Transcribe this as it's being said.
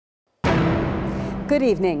Good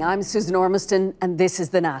evening, I'm Susan Ormiston, and this is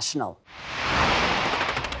The National.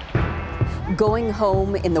 Going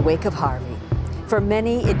home in the wake of Harvey. For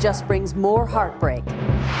many, it just brings more heartbreak.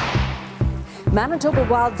 Manitoba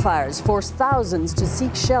wildfires forced thousands to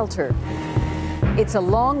seek shelter. It's a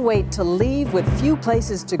long wait to leave with few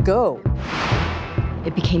places to go.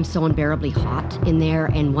 It became so unbearably hot in there,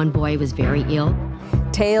 and one boy was very ill.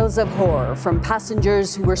 Tales of horror from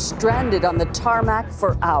passengers who were stranded on the tarmac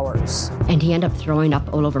for hours. And he ended up throwing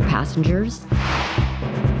up all over passengers.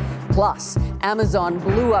 Plus, Amazon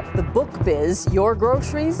blew up the book biz. Your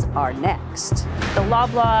groceries are next. The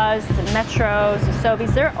Loblaws, the Metros, the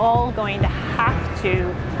Sobeys, they're all going to have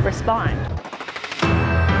to respond.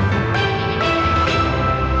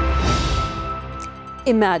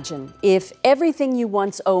 Imagine if everything you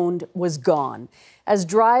once owned was gone. As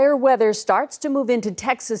drier weather starts to move into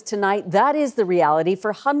Texas tonight, that is the reality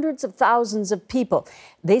for hundreds of thousands of people.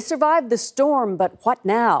 They survived the storm, but what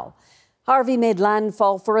now? Harvey made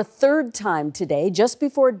landfall for a third time today, just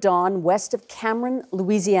before dawn, west of Cameron,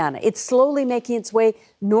 Louisiana. It's slowly making its way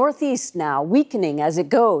northeast now, weakening as it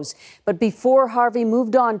goes. But before Harvey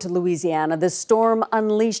moved on to Louisiana, the storm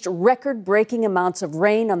unleashed record-breaking amounts of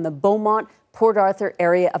rain on the Beaumont, Port Arthur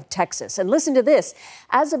area of Texas. And listen to this.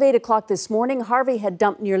 As of 8 o'clock this morning, Harvey had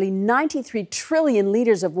dumped nearly 93 trillion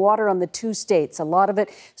liters of water on the two states, a lot of it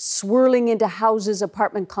swirling into houses,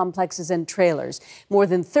 apartment complexes, and trailers. More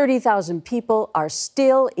than 30,000 people are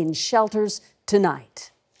still in shelters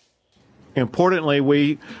tonight. Importantly,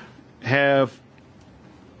 we have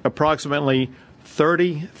approximately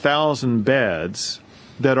 30,000 beds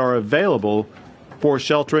that are available for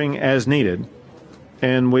sheltering as needed.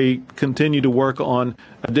 And we continue to work on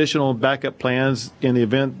additional backup plans in the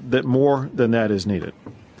event that more than that is needed.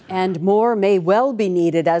 And more may well be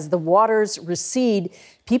needed as the waters recede.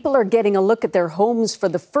 People are getting a look at their homes for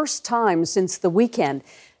the first time since the weekend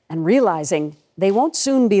and realizing they won't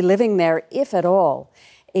soon be living there, if at all.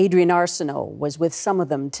 Adrian Arsenault was with some of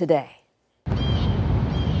them today.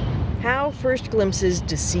 How first glimpses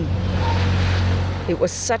deceive. It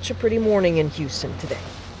was such a pretty morning in Houston today.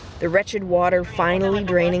 The wretched water finally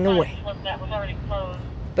draining away.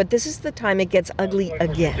 But this is the time it gets ugly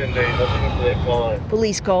again.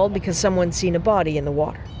 Police called because someone's seen a body in the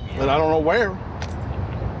water. And I don't know where.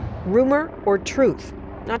 Rumor or truth?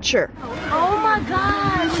 Not sure. Oh my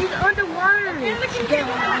God, she's underwater.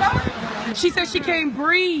 She said she can't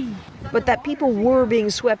breathe. But that people were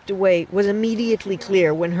being swept away was immediately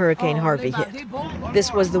clear when Hurricane Harvey hit.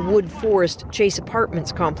 This was the Wood Forest Chase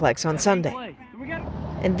Apartments complex on Sunday.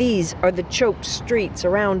 And these are the choked streets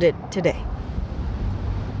around it today.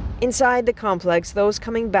 Inside the complex, those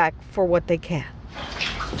coming back for what they can.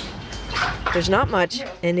 There's not much,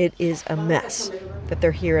 and it is a mess. That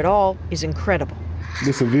they're here at all is incredible.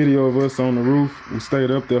 This is a video of us on the roof. We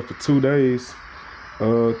stayed up there for 2 days.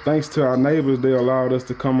 Thanks to our neighbors, they allowed us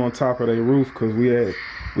to come on top of their roof because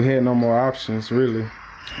we had no more options, really.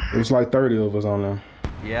 It was like 30 of us on there.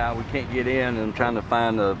 Yeah, we can't get in, and I'm trying to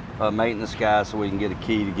find a maintenance guy so we can get a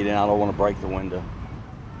key to get in. I don't want to break the window.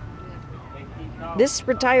 This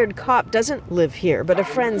retired cop doesn't live here, but a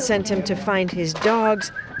friend sent him to find his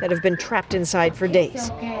dogs that have been trapped inside for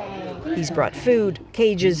days. He's brought food,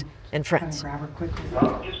 cages, and friends.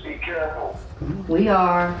 Just be careful. We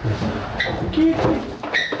are.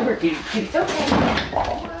 It's okay.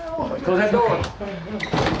 Close that door.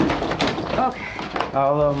 Okay.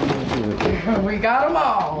 All of them. We got them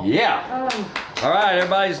all. Yeah. All right,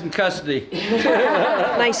 everybody's in custody.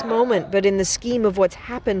 Nice moment, but in the scheme of what's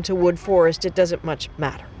happened to Wood Forest, it doesn't much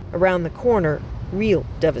matter. Around the corner, real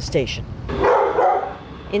devastation.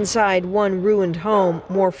 Inside one ruined home,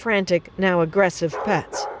 more frantic, now aggressive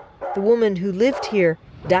pets. The woman who lived here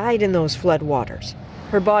died in those floodwaters.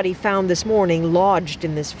 Her body found this morning lodged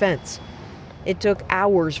in this fence. It took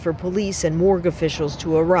hours for police and morgue officials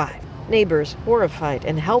to arrive. Neighbors horrified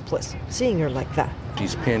and helpless seeing her like that.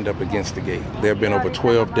 She's pinned up against the gate. There have been over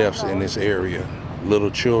 12 deaths in this area.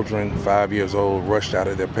 Little children, 5 years old, rushed out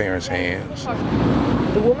of their parents' hands.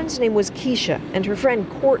 The woman's name was Keisha, and her friend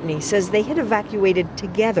Courtney says they had evacuated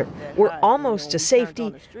together, were almost to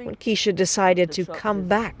safety when Keisha decided to come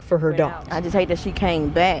back for her dog. I just hate that she came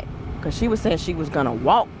back because she was saying she was going to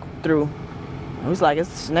walk through. It was like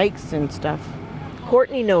it's snakes and stuff.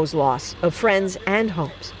 Courtney knows loss of friends and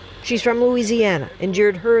homes. She's from Louisiana,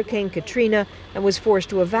 endured Hurricane Katrina, and was forced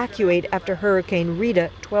to evacuate after Hurricane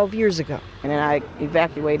Rita 12 years ago. And then I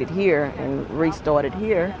evacuated here and restarted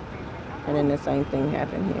here, and then the same thing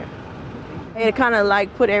happened here. It kind of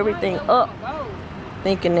like put everything up,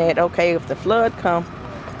 thinking that, okay, if the flood comes,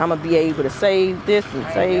 I'm going to be able to save this and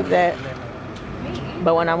save that.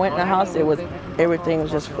 But when I went in the house, everything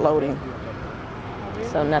was just floating.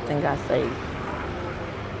 So nothing got saved.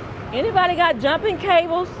 Anybody got jumping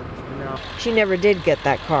cables? No. She never did get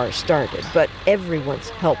that car started, but everyone's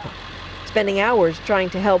helping. Spending hours trying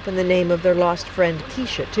to help in the name of their lost friend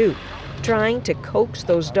Keisha, too. Trying to coax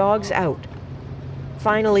those dogs out.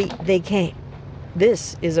 Finally, they came.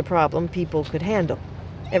 This is a problem people could handle.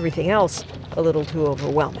 Everything else, a little too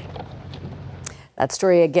overwhelming. That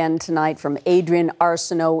story again tonight from Adrian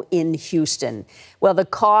Arsenault in Houston. Well, the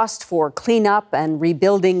cost for cleanup and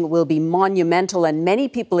rebuilding will be monumental, and many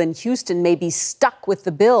people in Houston may be stuck with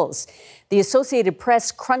the bills. The Associated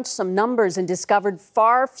Press crunched some numbers and discovered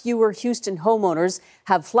far fewer Houston homeowners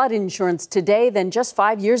have flood insurance today than just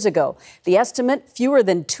 5 years ago. The estimate, fewer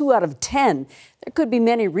than 2 out of 10. There could be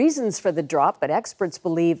many reasons for the drop, but experts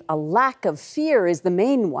believe a lack of fear is the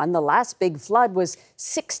main one. The last big flood was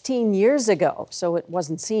 16 years ago, so it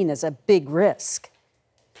wasn't seen as a big risk.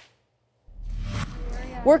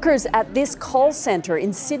 Workers at this call center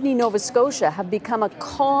in Sydney, Nova Scotia have become a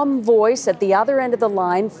calm voice at the other end of the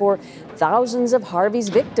line for thousands of Harvey's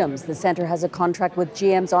victims. The center has a contract with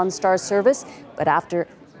GM's OnStar service, but after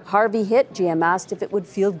Harvey hit, GM asked if it would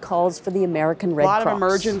field calls for the American Red Cross. A lot of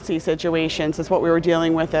emergency situations is what we were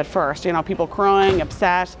dealing with at first. You know, people crying,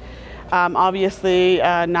 upset, obviously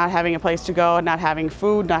not having a place to go, not having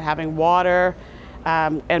food, not having water.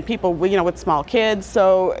 And people, you know, with small kids,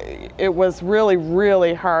 so it was really,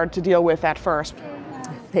 really hard to deal with at first.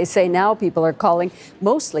 They say now people are calling,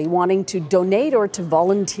 mostly wanting to donate or to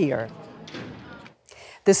volunteer.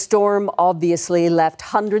 The storm obviously left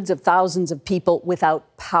hundreds of thousands of people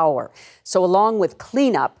without power. So along with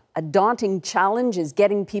cleanup, a daunting challenge is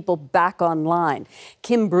getting people back online.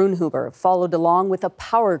 Kim Brunhuber followed along with a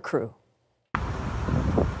power crew.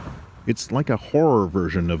 It's like a horror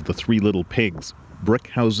version of The Three Little Pigs. Brick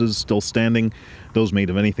houses still standing, those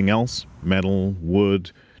made of anything else, metal,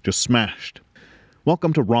 wood, just smashed.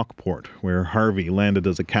 Welcome to Rockport, where Harvey landed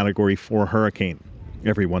as a Category 4 hurricane.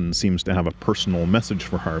 Everyone seems to have a personal message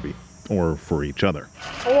for Harvey, or for each other.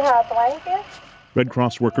 We have blankets. Red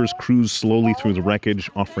Cross workers cruise slowly through the wreckage,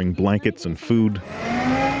 offering blankets and food,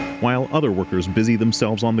 while other workers busy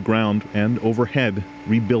themselves on the ground and overhead,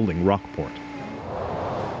 rebuilding Rockport.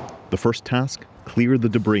 The first task, clear the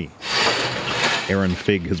debris. Aaron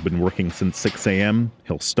Figg has been working since 6 a.m.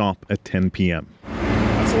 He'll stop at 10 p.m.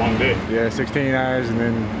 That's a long day. Yeah, 16 hours and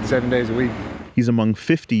then 7 days a week. He's among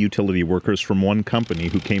 50 utility workers from one company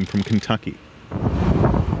who came from Kentucky.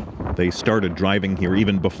 They started driving here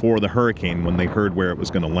even before the hurricane when they heard where it was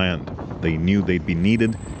going to land. They knew they'd be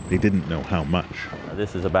needed. They didn't know how much.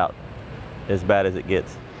 This is about as bad as it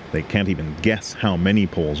gets. They can't even guess how many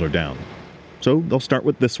poles are down. So they'll start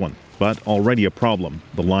with this one, but already a problem.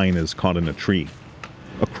 The line is caught in a tree.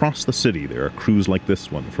 Across the city, there are crews like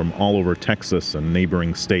this one from all over Texas and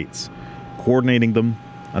neighboring states. Coordinating them,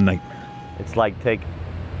 a nightmare. It's like take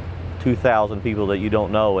 2,000 people that you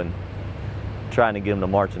don't know and trying to get them to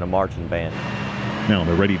march in a marching band. Now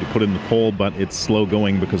they're ready to put in the pole, but it's slow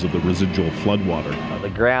going because of the residual floodwater. The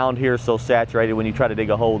ground here is so saturated, when you try to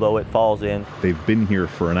dig a hole, though, it falls in. They've been here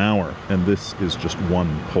for an hour, and this is just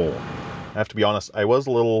one pole. I have to be honest, I was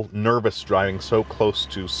a little nervous driving so close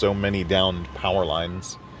to so many downed power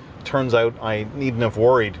lines. Turns out I needn't have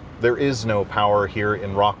worried. There is no power here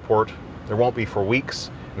in Rockport. There won't be for weeks,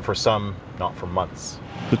 and for some, not for months.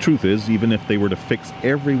 The truth is, even if they were to fix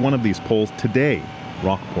every one of these poles today,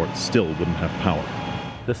 Rockport still wouldn't have power.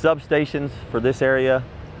 The substations for this area,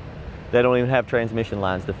 they don't even have transmission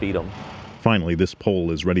lines to feed them. Finally, this pole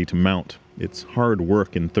is ready to mount. It's hard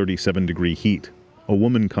work in 37-degree heat. A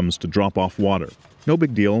woman comes to drop off water. No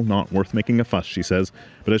big deal, not worth making a fuss, she says.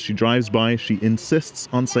 But as she drives by, she insists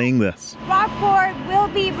on saying this. Rockport will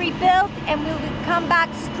be rebuilt and we will come back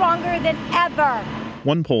stronger than ever.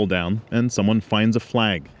 One pole down, and someone finds a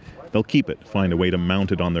flag. They'll keep it, find a way to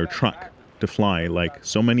mount it on their truck, to fly, like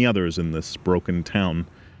so many others in this broken town,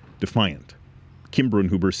 defiant. Kim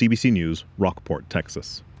Brunhuber, CBC News, Rockport,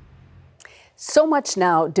 Texas. So much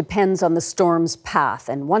now depends on the storm's path.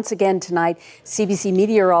 And once again tonight, CBC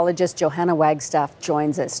meteorologist Johanna Wagstaff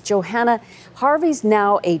joins us. Johanna, Harvey's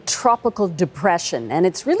now a tropical depression, and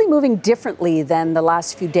it's really moving differently than the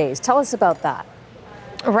last few days. Tell us about that.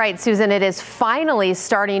 Right, Susan, it is finally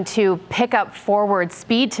starting to pick up forward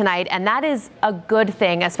speed tonight, and that is a good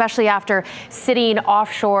thing, especially after sitting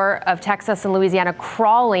offshore of Texas and Louisiana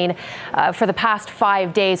crawling for the past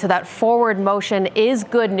 5 days. So that forward motion is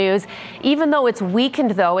good news. Even though it's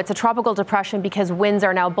weakened, though, it's a tropical depression because winds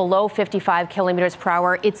are now below 55 kilometers per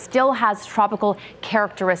hour. It still has tropical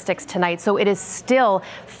characteristics tonight, so it is still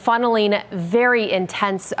funneling very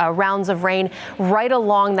intense rounds of rain right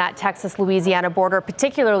along that Texas-Louisiana border,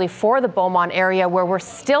 particularly for the Beaumont area, where we're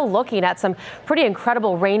still looking at some pretty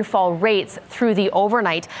incredible rainfall rates through the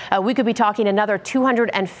overnight. We could be talking another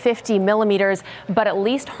 250 millimeters, but at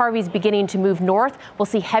least Harvey's beginning to move north. We'll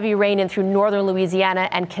see heavy rain in through northern Louisiana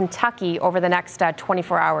and Kentucky over the next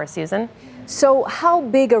 24 hours, Susan. So how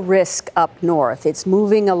big a risk up north? It's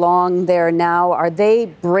moving along there now. Are they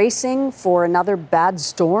bracing for another bad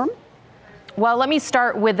storm? Well, let me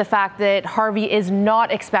start with the fact that Harvey is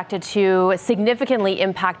not expected to significantly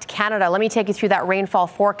impact Canada. Let me take you through that rainfall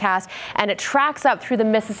forecast, and it tracks up through the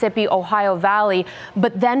Mississippi-Ohio Valley,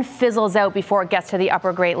 but then fizzles out before it gets to the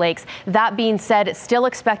upper Great Lakes. That being said, still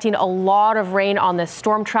expecting a lot of rain on this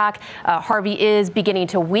storm track. Harvey is beginning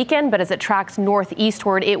to weaken, but as it tracks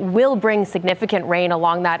northeastward, it will bring significant rain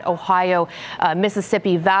along that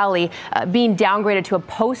Ohio-Mississippi Valley, being downgraded to a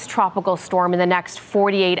post-tropical storm in the next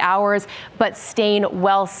 48 hours. But staying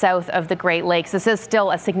well south of the Great Lakes. This is still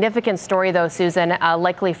a significant story, though, Susan,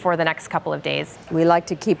 likely for the next couple of days. We like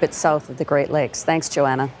to keep it south of the Great Lakes. Thanks,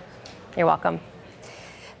 Joanna. You're welcome.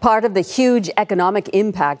 Part of the huge economic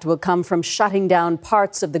impact will come from shutting down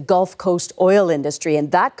parts of the Gulf Coast oil industry, and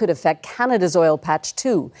that could affect Canada's oil patch,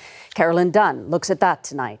 too. Carolyn Dunn looks at that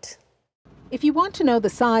tonight. If you want to know the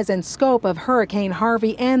size and scope of Hurricane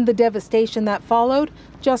Harvey and the devastation that followed,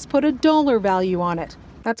 just put a dollar value on it.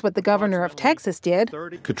 That's what the governor of Texas did.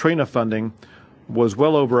 Katrina funding was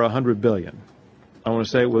well over $100 billion. I want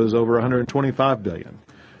to say it was over $125 billion.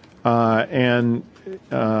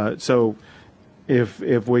 So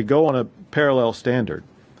if we go on a parallel standard,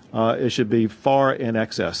 it should be far in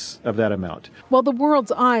excess of that amount. Well, the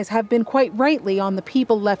world's eyes have been quite rightly on the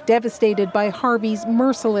people left devastated by Harvey's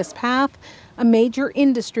merciless path. A major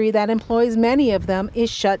industry that employs many of them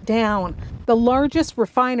is shut down. The largest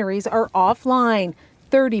refineries are offline.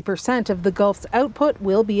 30% of the Gulf's output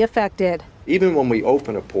will be affected. Even when we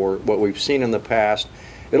open a port, what we've seen in the past,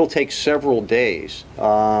 it'll take several days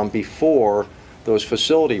before those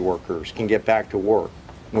facility workers can get back to work.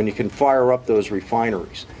 When you can fire up those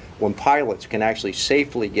refineries, when pilots can actually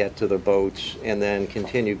safely get to the boats and then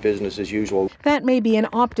continue business as usual. That may be an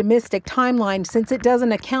optimistic timeline since it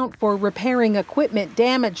doesn't account for repairing equipment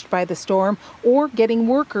damaged by the storm or getting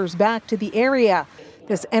workers back to the area.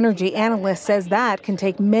 This energy analyst says that can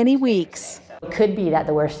take many weeks. It could be that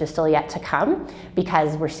the worst is still yet to come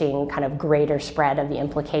because we're seeing kind of greater spread of the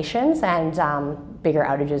implications and bigger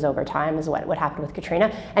outages over time is what happened with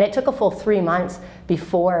Katrina. And it took a full 3 months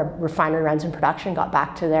before refinery runs and production got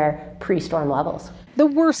back to their pre-storm levels. The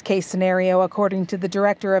worst case scenario, according to the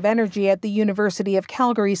director of energy at the University of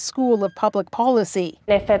Calgary's School of Public Policy.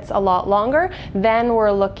 If it's a lot longer, then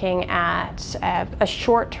we're looking at a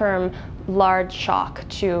short-term large shock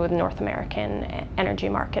to the North American energy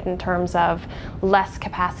market in terms of less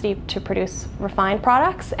capacity to produce refined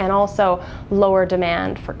products and also lower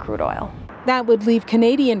demand for crude oil. That would leave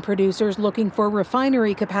Canadian producers looking for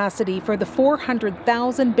refinery capacity for the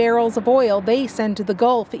 400,000 barrels of oil they send to the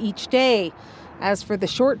Gulf each day. As for the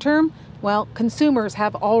short term, well, consumers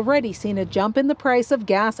have already seen a jump in the price of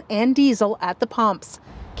gas and diesel at the pumps.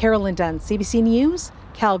 Carolyn Dunn, CBC News,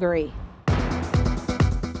 Calgary.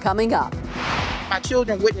 Coming up. My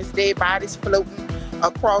children witnessed dead bodies floating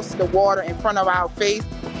across the water in front of our face.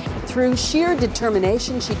 Through sheer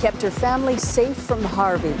determination, she kept her family safe from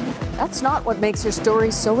Harvey. That's not what makes her story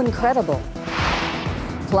so incredible.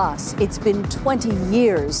 Plus, it's been 20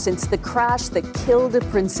 years since the crash that killed a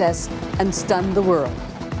princess and stunned the world.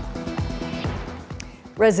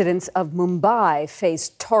 Residents of Mumbai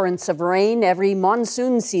face torrents of rain every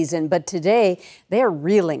monsoon season, but today they're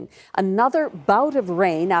reeling. Another bout of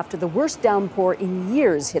rain after the worst downpour in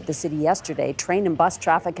years hit the city yesterday. Train and bus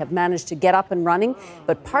traffic have managed to get up and running,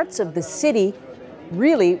 but parts of the city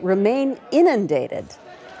really remain inundated.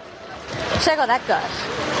 Check out that gush.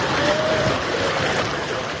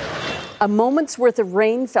 A moment's worth of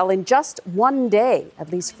rain fell in just one day.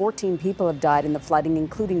 At least 14 people have died in the flooding,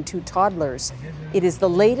 including 2 toddlers. It is the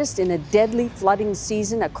latest in a deadly flooding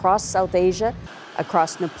season across South Asia,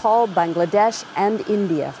 across Nepal, Bangladesh, and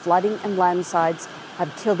India. Flooding and landslides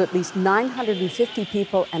have killed at least 950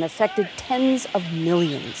 people and affected tens of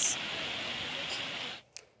millions.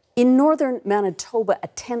 In northern Manitoba, a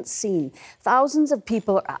tense scene. Thousands of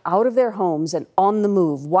people are out of their homes and on the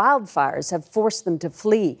move. Wildfires have forced them to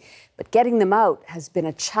flee, but getting them out has been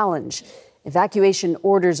a challenge. Evacuation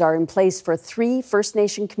orders are in place for 3 First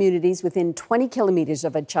Nation communities within 20 kilometers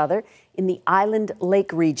of each other in the Island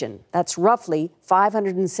Lake region. That's roughly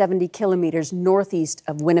 570 kilometers northeast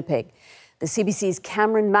of Winnipeg. The CBC's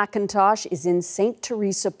Cameron McIntosh is in St.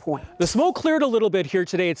 Teresa Point. The smoke cleared a little bit here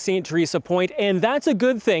today at St. Teresa Point, and that's a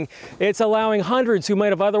good thing. It's allowing hundreds who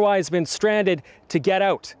might have otherwise been stranded to get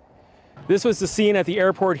out. This was the scene at the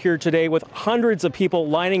airport here today, with hundreds of people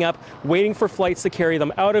lining up, waiting for flights to carry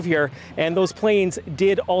them out of here, and those planes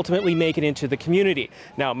did ultimately make it into the community.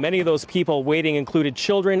 Now, many of those people waiting included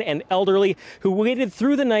children and elderly who waited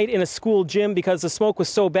through the night in a school gym because the smoke was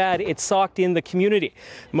so bad it socked in the community.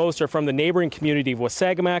 Most are from the neighboring community of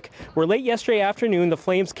Wasagamak, where late yesterday afternoon the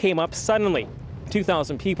flames came up suddenly.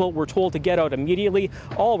 2,000 people were told to get out immediately.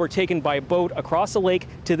 All were taken by boat across the lake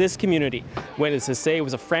to this community. Witnesses say it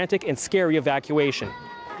was a frantic and scary evacuation.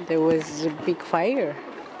 There was a big fire,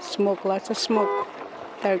 smoke, lots of smoke,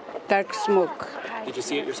 dark smoke. Did you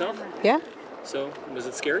see it yourself? Yeah. So, was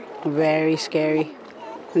it scary? Very scary.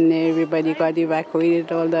 And everybody got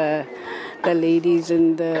evacuated, all the ladies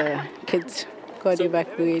and the kids got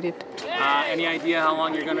evacuated. Any idea how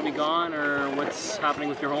long you're going to be gone or what's happening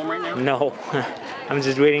with your home right now? No, I'm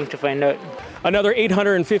just waiting to find out. Another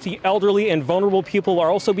 850 elderly and vulnerable people are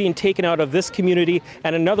also being taken out of this community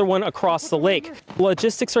and another one across the lake.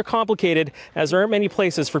 Logistics are complicated as there aren't many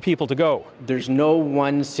places for people to go. There's no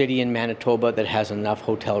one city in Manitoba that has enough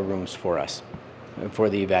hotel rooms for us, for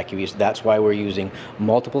the evacuees. That's why we're using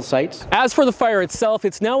multiple sites. As for the fire itself,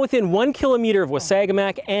 it's now within 1 kilometer of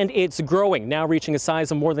Wasagamak and it's growing, now reaching a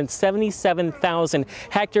size of more than 77,000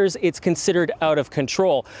 hectares. It's considered out of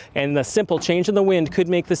control, and the simple change in the wind could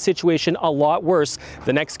make the situation a lot worse.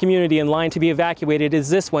 The next community in line to be evacuated is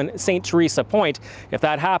this one, St. Teresa Point. If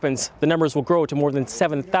that happens, the numbers will grow to more than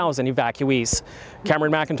 7,000 evacuees.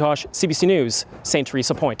 Cameron McIntosh, CBC News, St.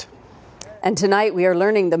 Teresa Point. And tonight we are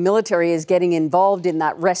learning the military is getting involved in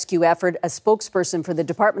that rescue effort. A spokesperson for the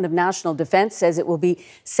Department of National Defense says it will be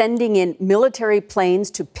sending in military planes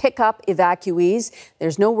to pick up evacuees.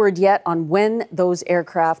 There's no word yet on when those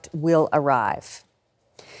aircraft will arrive.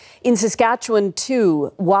 In Saskatchewan,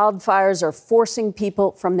 too, wildfires are forcing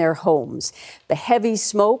people from their homes. The heavy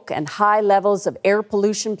smoke and high levels of air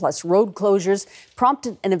pollution plus road closures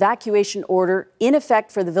prompted an evacuation order in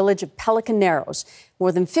effect for the village of Pelican Narrows.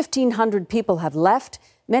 More than 1,500 people have left,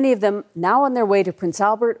 many of them now on their way to Prince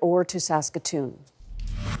Albert or to Saskatoon.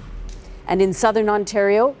 And in southern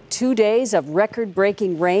Ontario, 2 days of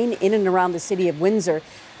record-breaking rain in and around the city of Windsor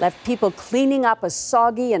left people cleaning up a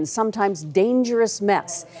soggy and sometimes dangerous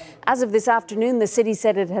mess. As of this afternoon, the city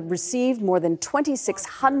said it had received more than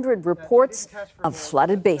 2,600 reports of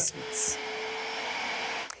flooded basements.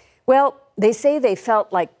 Well, they say they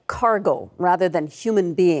felt like cargo rather than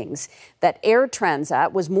human beings, that Air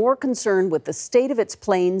Transat was more concerned with the state of its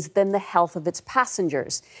planes than the health of its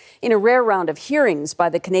passengers. In a rare round of hearings by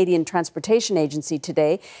the Canadian Transportation Agency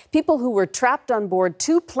today, people who were trapped on board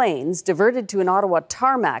 2 planes diverted to an Ottawa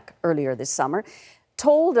tarmac earlier this summer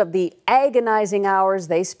told of the agonizing hours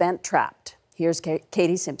they spent trapped. Here's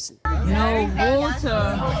Katie Simpson. No boat,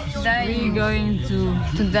 we're going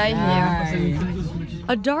to die here.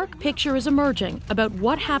 A dark picture is emerging about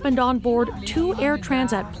what happened on board 2 Air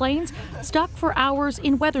Transat planes stuck for hours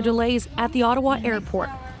in weather delays at the Ottawa airport.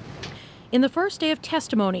 In the first day of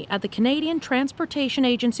testimony at the Canadian Transportation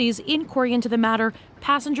Agency's inquiry into the matter,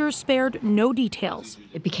 passengers spared no details.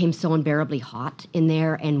 It became so unbearably hot in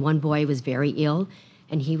there, and one boy was very ill,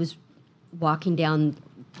 and he was running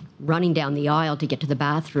down the aisle to get to the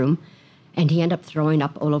bathroom, and he ended up throwing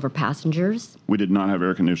up all over passengers. We did not have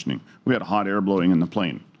air conditioning. We had hot air blowing in the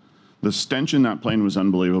plane. The stench in that plane was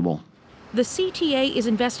unbelievable. The CTA is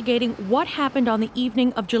investigating what happened on the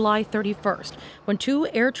evening of July 31st, when 2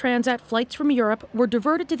 Air Transat flights from Europe were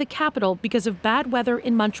diverted to the capital because of bad weather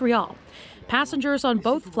in Montreal. Passengers on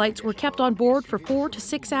both flights were kept on board for 4 to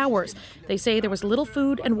 6 hours. They say there was little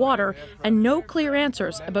food and water and no clear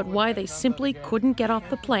answers about why they simply couldn't get off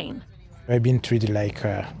the plane. I've been treated like,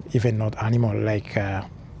 even not animal, like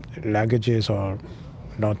luggages or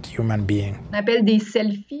not human being.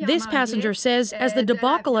 This passenger says as the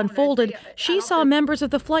debacle unfolded, she saw members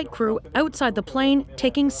of the flight crew outside the plane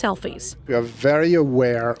taking selfies. We are very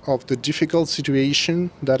aware of the difficult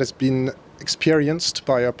situation that has been experienced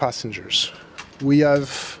by our passengers. We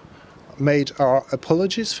have made our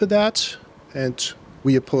apologies for that, and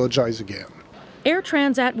we apologize again. Air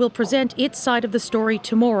Transat will present its side of the story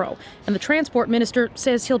tomorrow, and the Transport Minister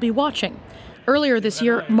says he'll be watching. Earlier this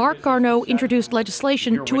year, Marc Garneau introduced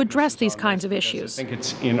legislation to address these kinds of issues. I think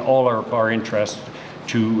it's in all our interest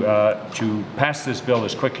to pass this bill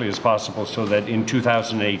as quickly as possible so that in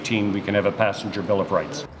 2018 we can have a passenger bill of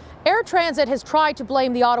rights. Air Transit has tried to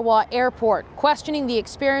blame the Ottawa airport, questioning the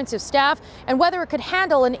experience of staff and whether it could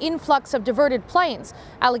handle an influx of diverted planes.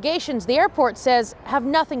 Allegations the airport says have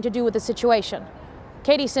nothing to do with the situation.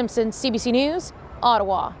 Katie Simpson, CBC News,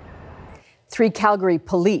 Ottawa. 3 Calgary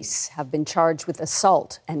police have been charged with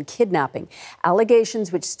assault and kidnapping,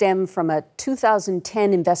 allegations which stem from a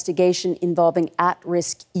 2010 investigation involving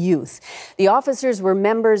at-risk youth. The officers were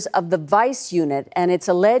members of the Vice unit, and it's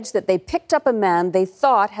alleged that they picked up a man they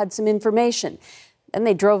thought had some information. Then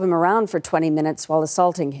they drove him around for 20 minutes while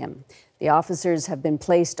assaulting him. The officers have been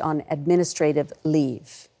placed on administrative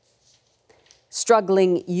leave.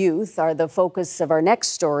 Struggling youth are the focus of our next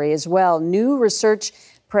story as well. New research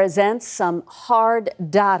presents some hard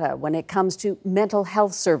data when it comes to mental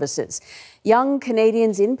health services. Young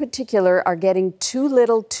Canadians in particular are getting too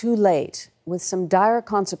little too late, with some dire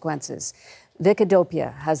consequences.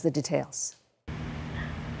 Vicadopia has the details.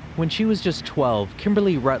 When she was just 12,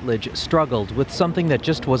 Kimberly Rutledge struggled with something that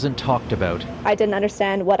just wasn't talked about. I didn't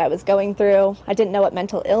understand what I was going through. I didn't know what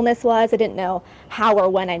mental illness was. I didn't know how or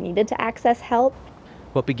when I needed to access help.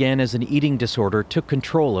 What began as an eating disorder took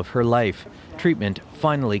control of her life. Treatment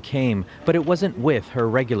finally came, but it wasn't with her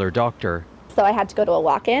regular doctor. So I had to go to a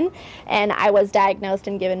walk-in, and I was diagnosed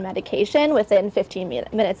and given medication within 15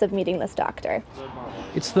 minutes of meeting this doctor.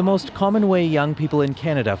 It's the most common way young people in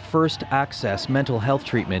Canada first access mental health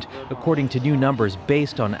treatment, according to new numbers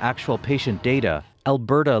based on actual patient data.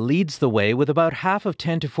 Alberta leads the way with about half of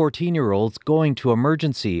 10 to 14-year-olds going to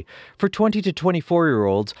emergency. For 20 to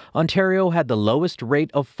 24-year-olds, Ontario had the lowest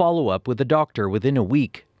rate of follow-up with a doctor within a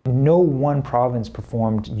week. No one province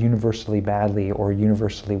performed universally badly or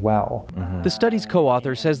universally well. The study's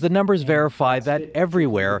co-author says the numbers verify that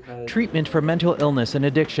everywhere, treatment for mental illness and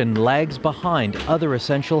addiction lags behind other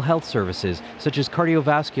essential health services, such as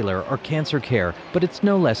cardiovascular or cancer care, but it's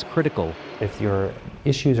no less critical. If your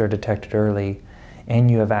issues are detected early and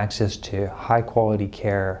you have access to high-quality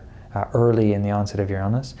care early in the onset of your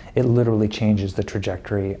illness, it literally changes the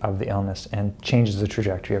trajectory of the illness and changes the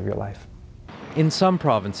trajectory of your life. In some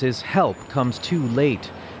provinces, help comes too late.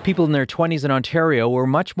 People in their 20s in Ontario were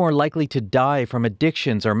much more likely to die from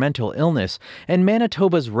addictions or mental illness, and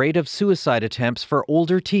Manitoba's rate of suicide attempts for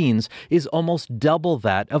older teens is almost double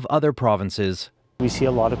that of other provinces. We see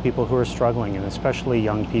a lot of people who are struggling, and especially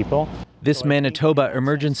young people. This Manitoba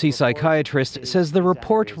emergency psychiatrist says the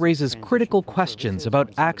report raises critical questions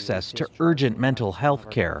about access to urgent mental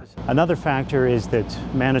health care. Another factor is that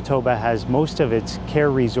Manitoba has most of its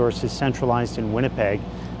care resources centralized in Winnipeg,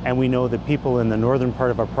 and we know that people in the northern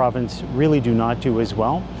part of our province really do not do as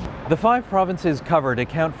well. The 5 provinces covered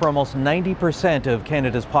account for almost 90% of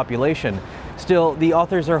Canada's population. Still, the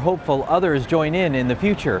authors are hopeful others join in the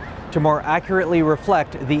future to more accurately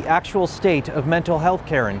reflect the actual state of mental health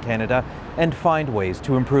care in Canada and find ways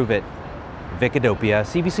to improve it. Vicadopia,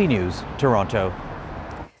 CBC News, Toronto.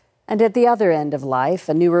 And at the other end of life,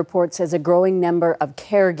 a new report says a growing number of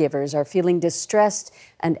caregivers are feeling distressed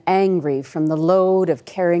and angry from the load of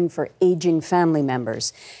caring for aging family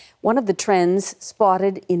members. One of the trends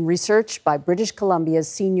spotted in research by British Columbia's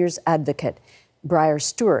seniors advocate, Briar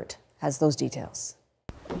Stewart, has those details.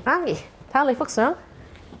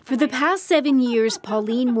 For the past 7 years,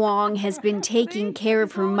 Pauline Wong has been taking care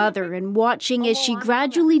of her mother and watching as she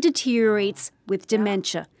gradually deteriorates with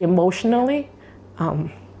dementia. Emotionally,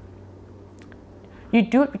 you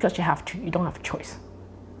do it because you have to. You don't have a choice.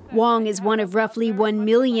 Wong is one of roughly 1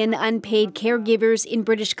 million unpaid caregivers in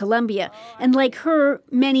British Columbia, and like her,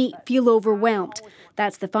 many feel overwhelmed.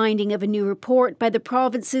 That's the finding of a new report by the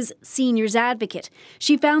province's seniors advocate.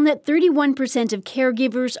 She found that 31% of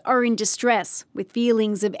caregivers are in distress, with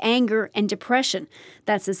feelings of anger and depression.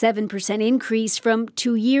 That's a 7% increase from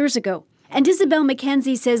 2 years ago. And Isabel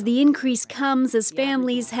McKenzie says the increase comes as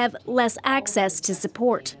families have less access to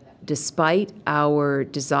support. Despite our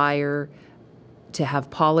desire to have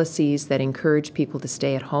policies that encourage people to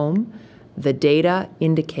stay at home, the data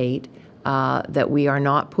indicate that we are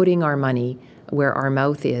not putting our money where our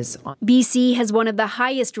mouth is. BC has one of the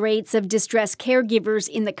highest rates of distressed caregivers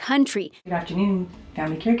in the country. Good afternoon,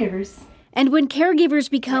 family caregivers. And when caregivers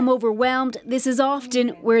become overwhelmed, this is often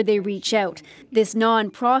where they reach out. This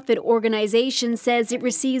non-profit organization says it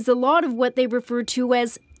receives a lot of what they refer to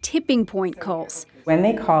as tipping point calls. When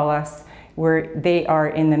they call us, they are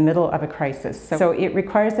in the middle of a crisis. So it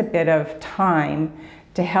requires a bit of time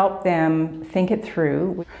to help them think it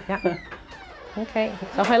through. Okay,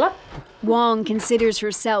 so hello. Wong considers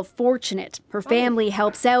herself fortunate. Her family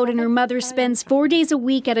helps out and her mother spends 4 days a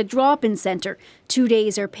week at a drop-in center. 2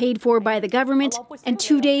 days are paid for by the government and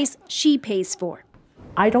 2 days she pays for.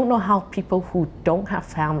 I don't know how people who don't have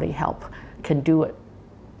family help can do it,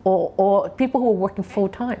 or people who are working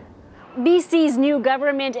full-time. BC's new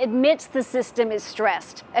government admits the system is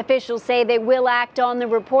stressed. Officials say they will act on the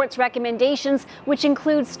report's recommendations, which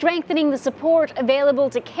include strengthening the support available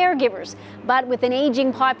to caregivers. But with an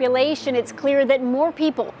aging population, it's clear that more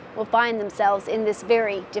people will find themselves in this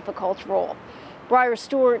very difficult role. Briar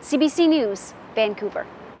Stewart, CBC News, Vancouver.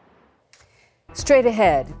 Straight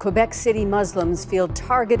ahead, Quebec City Muslims feel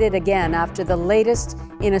targeted again after the latest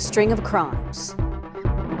in a string of crimes.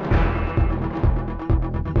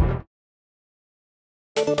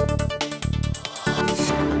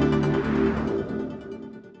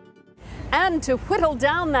 And to whittle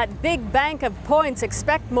down that big bank of points,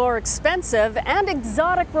 expect more expensive and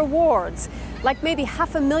exotic rewards, like maybe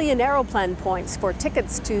 500,000 Aeroplan points for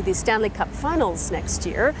tickets to the Stanley Cup Finals next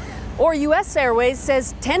year. Or US Airways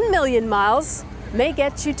says 10 million miles may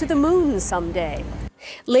get you to the moon someday.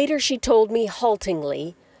 Later, she told me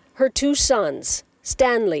haltingly, her 2 sons,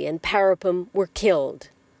 Stanley and Parapam, were killed.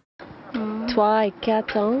 3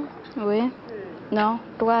 et 4 ans. Oui. Non,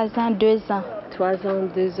 3 ans, 2 ans. 3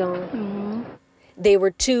 ans, 2 ans. They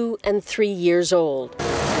were 2 and 3 years old.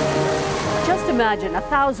 Just imagine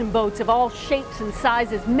 1,000 boats of all shapes and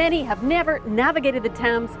sizes. Many have never navigated the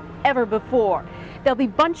Thames ever before. They'll be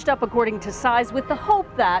bunched up according to size with the hope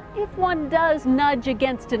that if one does nudge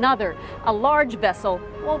against another, a large vessel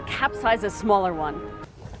won't capsize a smaller one.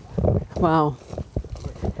 Wow.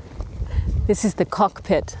 This is the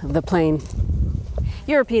cockpit of the plane.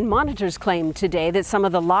 European monitors claim today that some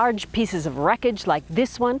of the large pieces of wreckage like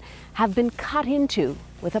this one have been cut into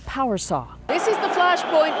with a power saw. This is the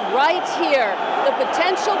flashpoint right here. The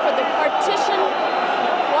potential for the partition.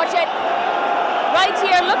 Watch it. Right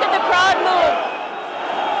here. Look at the crowd move.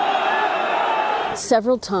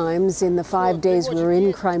 Several times in the 5 days we were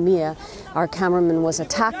in Crimea, our cameraman was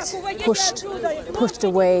attacked, pushed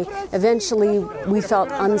away. Eventually, we felt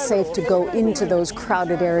unsafe to go into those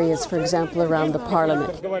crowded areas, for example, around the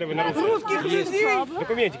parliament.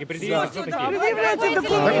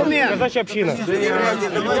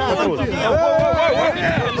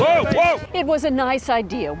 It was a nice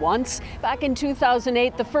idea once. Back in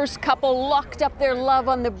 2008, the first couple locked up their love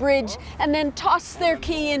on the bridge and then tossed their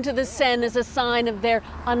key into the Seine as a sign of their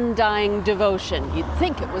undying devotion. You'd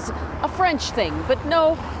think it was a French thing, but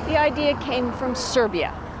no, the idea came from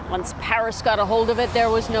Serbia. Once Paris got a hold of it, there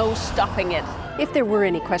was no stopping it. If there were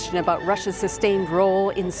any question about Russia's sustained role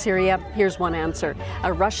in Syria, here's one answer.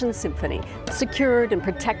 A Russian symphony, secured and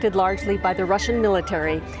protected largely by the Russian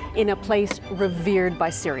military in a place revered by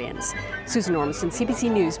Syrians. Susan Ormston,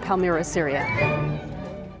 CBC News, Palmyra, Syria.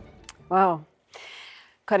 Wow.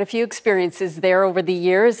 Quite a few experiences there over the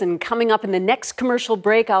years, and coming up in the next commercial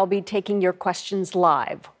break, I'll be taking your questions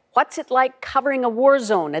live. What's it like covering a war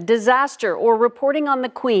zone, a disaster, or reporting on the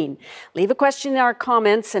Queen? Leave a question in our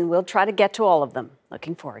comments and we'll try to get to all of them.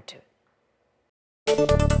 Looking forward to it.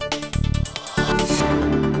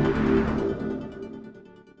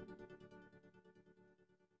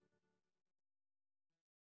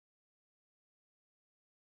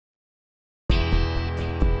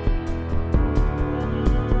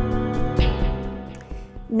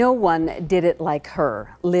 No one did it like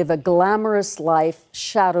her. Live a glamorous life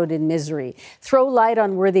shadowed in misery, throw light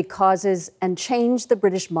on worthy causes, and change the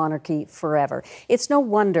British monarchy forever. It's no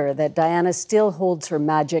wonder that Diana still holds her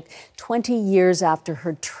magic 20 years after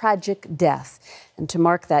her tragic death. And to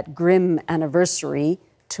mark that grim anniversary,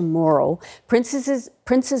 tomorrow,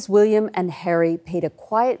 Princes William and Harry paid a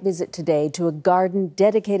quiet visit today to a garden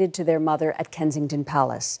dedicated to their mother at Kensington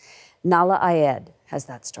Palace. Nala Ayed has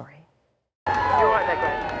that story.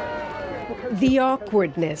 The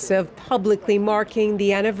awkwardness of publicly marking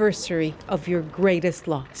the anniversary of your greatest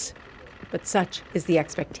loss. But such is the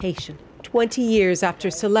expectation 20 years after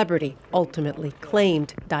celebrity ultimately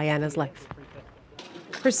claimed Diana's life.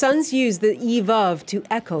 Her sons used the eve of to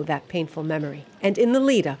echo that painful memory, and in the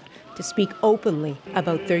lead-up to speak openly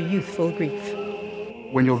about their youthful grief.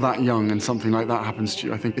 When you're that young and something like that happens to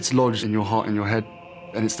you, I think it's lodged in your heart and your head,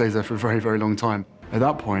 and it stays there for a very, very long time. At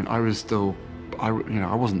that point, I was still, I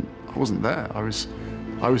wasn't there. I was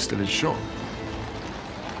still in shock.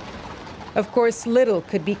 Of course, little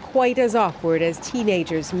could be quite as awkward as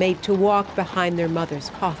teenagers made to walk behind their mother's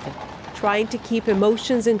coffin, trying to keep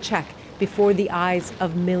emotions in check before the eyes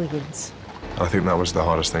of millions. I think that was the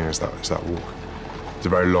hardest thing, is that walk. It's a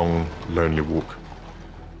very long, lonely walk.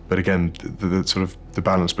 But again, the sort of the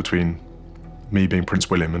balance between me being Prince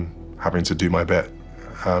William and having to do my bit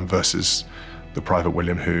versus the private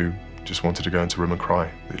William who just wanted to go into a room and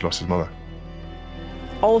cry that he'd lost his mother.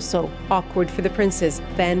 Also awkward for the princes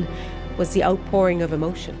then was the outpouring of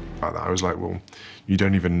emotion. I was like, well, you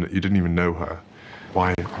didn't even know her.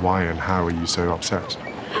 Why and how are you so upset?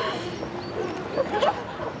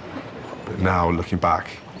 But now, looking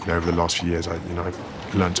back, over the last few years,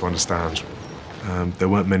 I've learned to understand there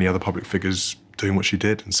weren't many other public figures doing what she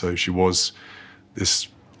did, and so she was this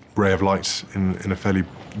ray of light in a fairly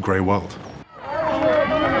grey world.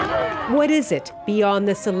 What is it beyond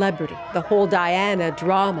the celebrity, the whole Diana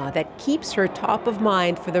drama, that keeps her top of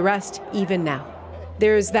mind for the rest even now?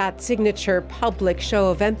 There's that signature public show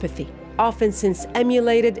of empathy, often since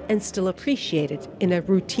emulated and still appreciated in a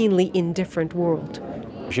routinely indifferent world.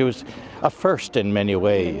 She was a first in many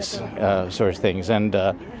ways, sort of things, and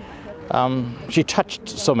she touched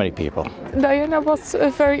so many people. Diana was a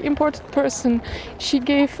very important person. She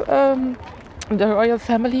gave the royal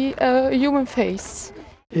family a human face.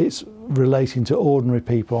 It's relating to ordinary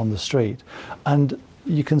people on the street, and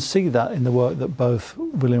you can see that in the work that both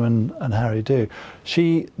William and Harry do.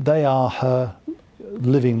 They are her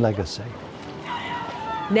living legacy.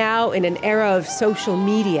 Now, in an era of social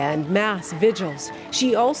media and mass vigils,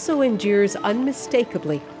 she also endures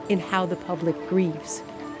unmistakably in how the public grieves.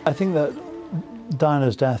 I think that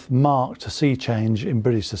Diana's death marked a sea change in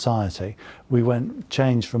British society. We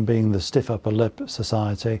changed from being the stiff upper lip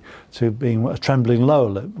society to being a trembling lower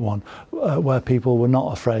lip one, where people were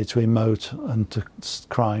not afraid to emote and to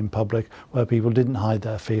cry in public, where people didn't hide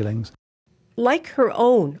their feelings. Like her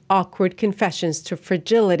own awkward confessions to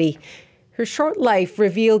fragility, her short life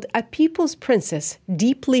revealed a people's princess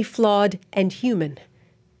deeply flawed and human,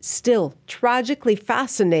 still tragically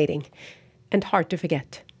fascinating and hard to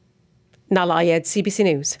forget. Nala Ayed, CBC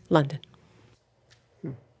News, London.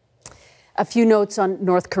 A few notes on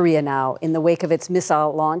North Korea now. In the wake of its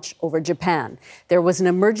missile launch over Japan, there was an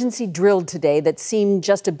emergency drill today that seemed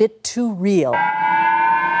just a bit too real.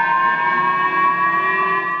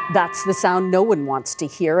 That's the sound no one wants to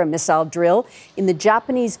hear, a missile drill. In the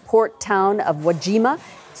Japanese port town of Wajima,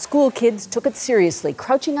 school kids took it seriously,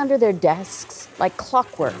 crouching under their desks like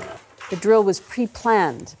clockwork. The drill was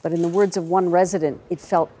pre-planned, but in the words of one resident, it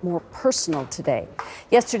felt more personal today.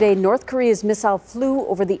 Yesterday, North Korea's missile flew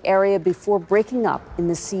over the area before breaking up in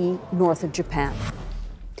the sea north of Japan.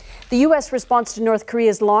 The U.S. response to North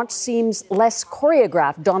Korea's launch seems less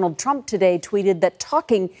choreographed. Donald Trump today tweeted that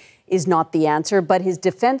talking is not the answer, but his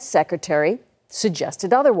defense secretary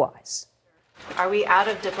suggested otherwise. Are we out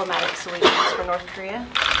of diplomatic solutions for North Korea?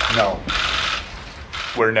 No.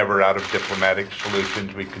 We're never out of diplomatic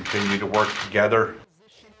solutions. We continue to work together.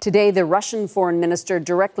 Today, the Russian foreign minister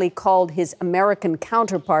directly called his American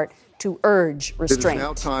counterpart to urge restraint. It is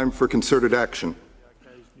now time for concerted action.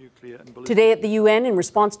 Today at the UN, in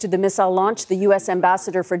response to the missile launch, the U.S.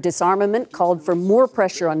 ambassador for disarmament called for more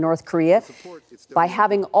pressure on North Korea by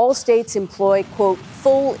having all states employ, quote,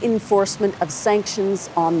 full enforcement of sanctions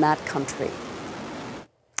on that country.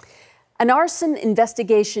 An arson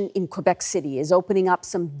investigation in Quebec City is opening up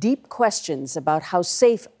some deep questions about how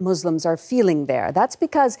safe Muslims are feeling there. That's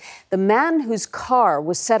because the man whose car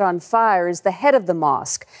was set on fire is the head of the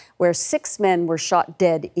mosque, where 6 men were shot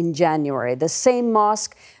dead in January, the same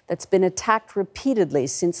mosque that's been attacked repeatedly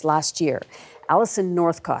since last year. Alison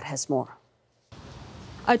Northcott has more.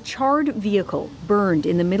 A charred vehicle burned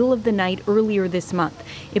in the middle of the night earlier this month.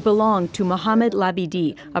 It belonged to Mohamed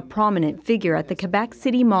Labidi, a prominent figure at the Quebec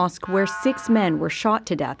City Mosque where 6 men were shot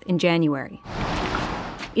to death in January.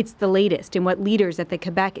 It's the latest in what leaders at the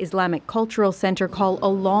Quebec Islamic Cultural Centre call a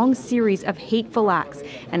long series of hateful acts,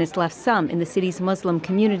 and it's left some in the city's Muslim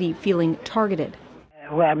community feeling targeted.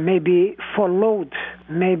 Well, maybe followed.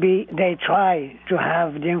 Maybe they try to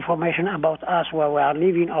have the information about us, where we are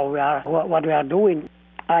living or what we are doing.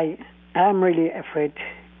 I am really afraid,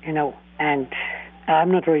 and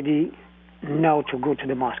I'm not ready now to go to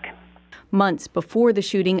the mosque. Months before the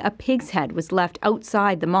shooting, a pig's head was left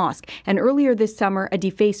outside the mosque, and earlier this summer, a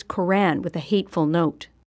defaced Quran with a hateful note.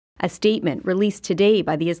 A statement released today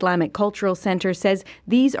by the Islamic Cultural Centre says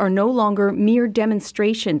these are no longer mere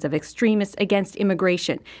demonstrations of extremists against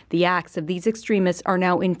immigration. The acts of these extremists are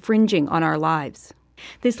now infringing on our lives.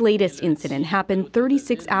 This latest incident happened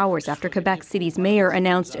 36 hours after Quebec City's mayor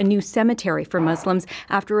announced a new cemetery for Muslims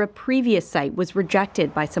after a previous site was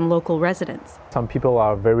rejected by some local residents. Some people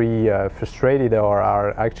are very frustrated or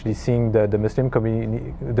are actually seeing the Muslim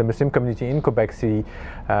community in Quebec City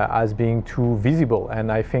as being too visible. And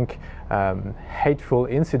I think hateful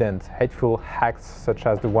incidents, hateful acts such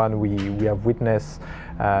as the one we have witnessed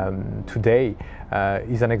today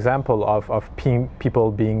is an example of people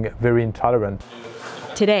being very intolerant.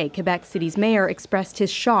 Today, Quebec City's mayor expressed his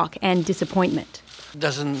shock and disappointment. It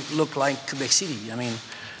doesn't look like Quebec City. I mean,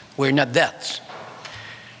 we're not that.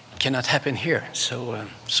 Cannot happen here.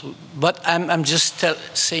 But I'm just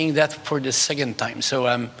saying that for the second time. So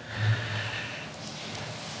I'm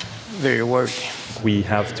very worried. We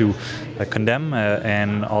have to condemn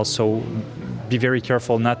and also be very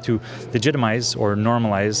careful not to legitimize or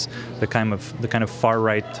normalize the kind of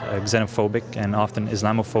far-right, xenophobic and often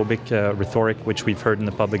Islamophobic rhetoric which we've heard in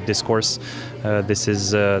the public discourse. This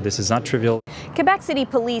is not trivial. Quebec City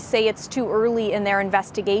police say it's too early in their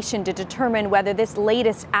investigation to determine whether this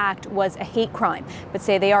latest act was a hate crime, but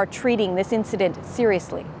say they are treating this incident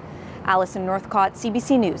seriously. Alison Northcott,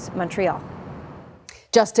 CBC News, Montreal.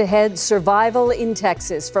 Just ahead, survival in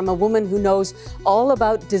Texas from a woman who knows all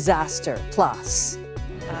about disaster. Plus,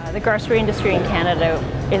 the grocery industry in Canada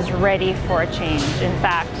is ready for a change. In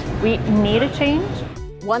fact, we need a change.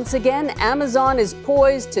 Once again, Amazon is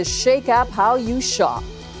poised to shake up how you shop.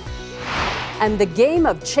 And the game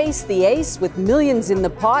of Chase the Ace with millions in the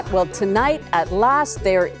pot, well, tonight, at last,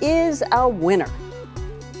 there is a winner.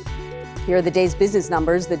 Here are the day's business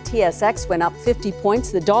numbers. The TSX went up 50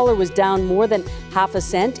 points. The dollar was down more than half a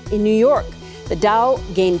cent. In New York, the Dow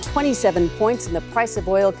gained 27 points and the price of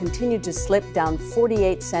oil continued to slip down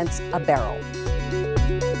 48 cents a barrel.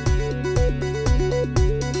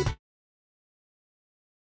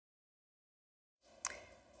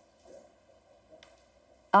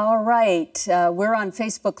 All right, we're on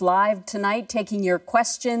Facebook Live tonight taking your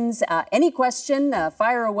questions. Any question,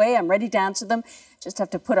 fire away. I'm ready to answer them. Just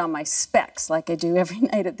have to put on my specs like I do every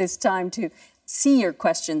night at this time to see your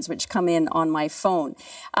questions, which come in on my phone.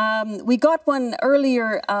 We got one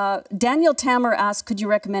earlier. Daniel Tammer asked, could you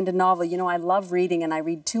recommend a novel? You know, I love reading and I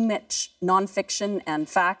read too much nonfiction and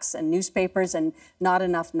facts and newspapers and not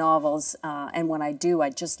enough novels. And when I do,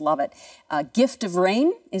 I just love it. Gift of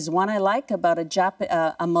Rain is one I like about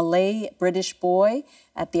a Malay British boy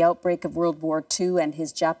at the outbreak of World War II and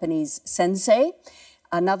his Japanese sensei.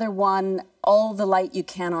 Another one, All the Light You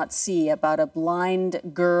Cannot See, about a blind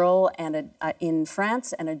girl and in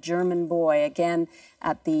France and a German boy, again,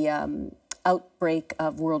 at the outbreak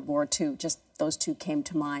of World War II. Just those two came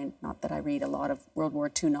to mind. Not that I read a lot of World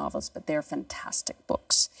War II novels, but they're fantastic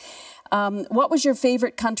books. What was your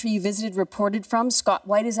favorite country you visited, reported from? Scott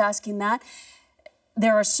White is asking that.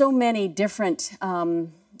 There are so many different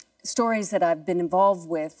stories that I've been involved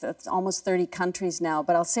with. It's almost 30 countries now,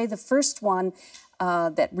 but I'll say the first one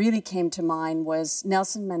that really came to mind was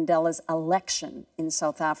Nelson Mandela's election in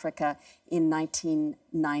South Africa in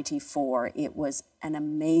 1994. It was an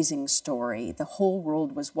amazing story. The whole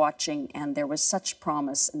world was watching, and there was such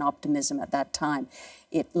promise and optimism at that time.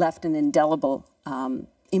 It left an indelible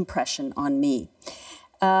impression on me.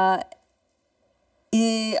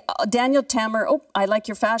 Daniel Tammer, oh, I like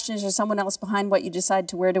your fashion. Is there someone else behind what you decide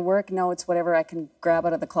to wear to work? No, it's whatever I can grab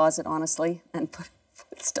out of the closet, honestly, and put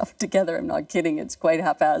stuff together. I'm not kidding. It's quite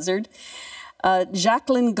haphazard.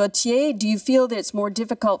 Jacqueline Gauthier, do you feel that it's more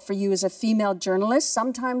difficult for you as a female journalist?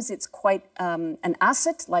 Sometimes it's quite an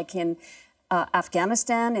asset, like in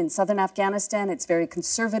Afghanistan, in southern Afghanistan, it's very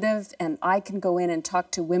conservative, and I can go in and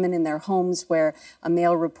talk to women in their homes where a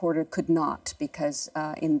male reporter could not, because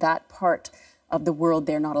in that part of the world,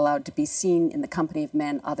 they're not allowed to be seen in the company of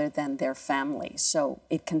men other than their family. So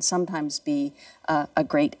it can sometimes be a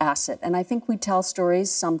great asset. And I think we tell stories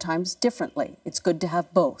sometimes differently. It's good to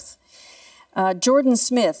have both. Jordan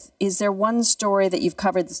Smith, is there one story that you've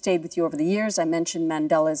covered that stayed with you over the years? I mentioned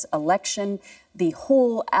Mandela's election, the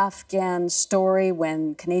whole Afghan story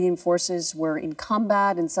when Canadian forces were in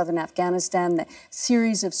combat in southern Afghanistan, the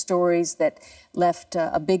series of stories that left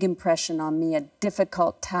a big impression on me, a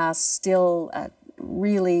difficult task, still a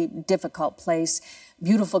really difficult place.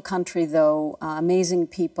 Beautiful country, though, amazing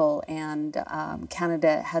people, and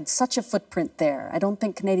Canada had such a footprint there. I don't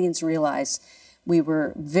think Canadians realize we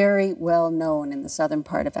were very well known in the southern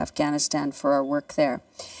part of Afghanistan for our work there.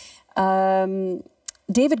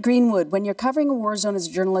 David Greenwood, when you're covering a war zone as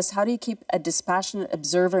a journalist, how do you keep a dispassionate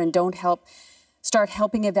observer and don't start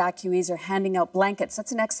helping evacuees or handing out blankets?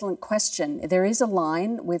 That's an excellent question. There is a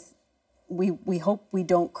line with we hope we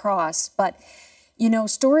don't cross, but you know,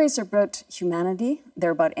 stories are about humanity, they're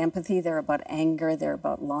about empathy, they're about anger, they're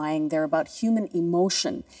about lying, they're about human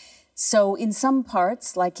emotion. So in some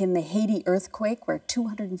parts, like in the Haiti earthquake, where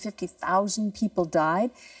 250,000 people died,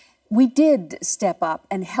 we did step up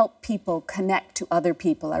and help people connect to other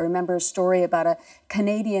people. I remember a story about a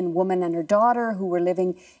Canadian woman and her daughter who were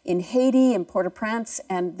living in Haiti, in Port-au-Prince,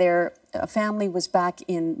 and their family was back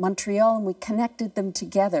in Montreal, and we connected them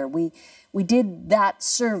together. We did that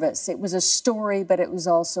service. It was a story, but it was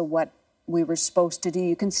also what we were supposed to do.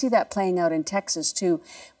 You can see that playing out in Texas, too,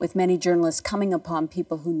 with many journalists coming upon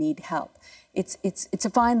people who need help. It's a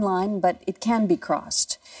fine line, but it can be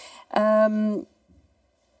crossed.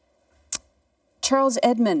 Charles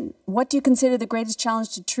Edmond, what do you consider the greatest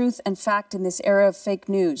challenge to truth and fact in this era of fake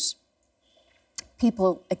news?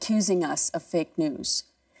 People accusing us of fake news.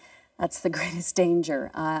 That's the greatest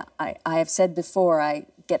danger. I have said before, I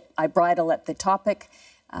bridle at the topic.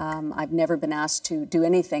 I've never been asked to do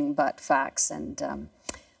anything but facts, and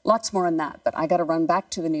lots more on that. But I got to run back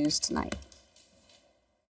to the news tonight.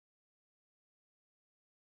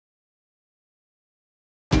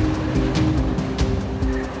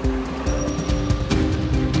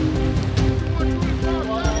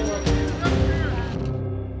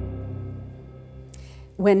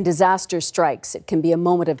 When disaster strikes, it can be a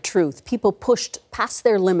moment of truth. People pushed past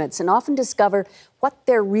their limits and often discover what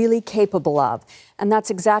they're really capable of. And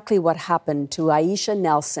that's exactly what happened to Aisha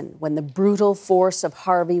Nelson when the brutal force of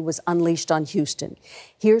Harvey was unleashed on Houston.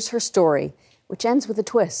 Here's her story, which ends with a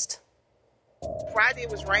twist. Friday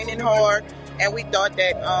it was raining hard, and we thought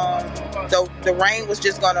that the rain was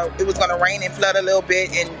just gonna rain and flood a little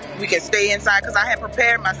bit, and we could stay inside because I had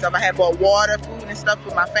prepared myself. I had bought water, food, and stuff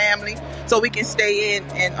for my family, so we can stay in.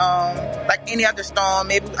 And like any other storm,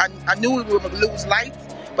 maybe I knew we would lose lights,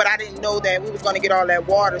 but I didn't know that we was gonna get all that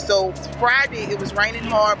water. So Friday it was raining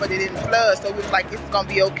hard, but it didn't flood, so it was like it's gonna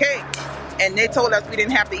be okay. And they told us we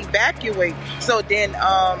didn't have to evacuate. So then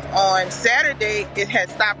on Saturday, it had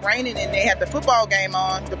stopped raining and they had the football game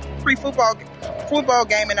on, the football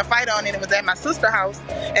game and a fight on, and it was at my sister's house.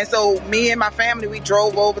 And so me and my family, we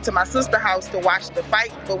drove over to my sister's house to watch the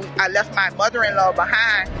fight, but I left my mother-in-law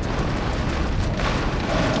behind.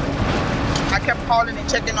 I kept calling and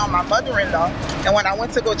checking on my mother-in-law, and when I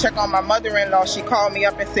went to go check on my mother-in-law, she called me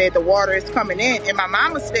up and said the water is coming in, and my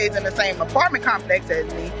mama stays in the same apartment complex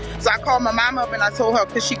as me. So I called my mama up and I told her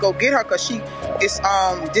could she go get her because she is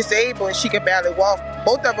disabled and she can barely walk.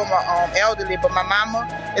 Both of them are elderly, but my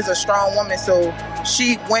mama is a strong woman, so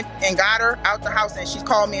she went and got her out the house, and she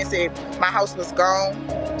called me and said my house was gone.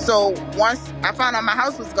 So once I found out my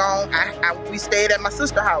house was gone, we stayed at my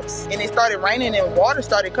sister's house, and it started raining and water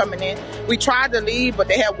started coming in. We tried to leave, but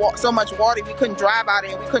they had so much water we couldn't drive out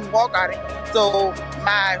it and we couldn't walk out it. So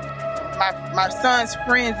my son's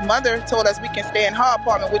friend's mother told us we can stay in her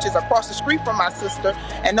apartment, which is across the street from my sister.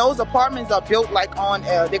 And those apartments are built like on,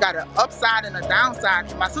 they got an upside and a downside.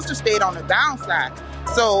 And my sister stayed on the downside.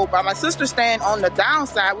 So by my sister staying on the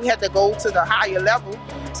downside, we had to go to the higher level.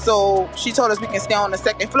 So she told us we can stay on the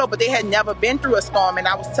second floor, but they had never been through a storm. And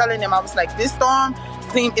I was telling them, I was like, this storm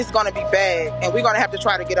seems it's gonna be bad and we're gonna have to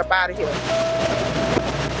try to get up out of here.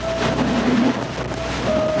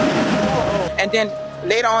 And then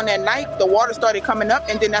later on that night, the water started coming up,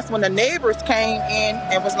 and then that's when the neighbors came in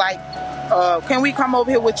and was like, can we come over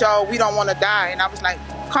here with y'all? We don't want to die. And I was like,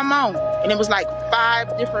 come on. And it was like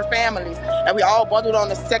 5 different families, and we all bundled on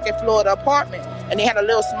the second floor of the apartment. And they had a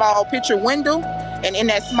little small picture window, and in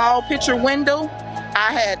that small picture window,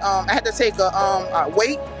 I had to take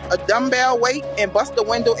a dumbbell weight and bust the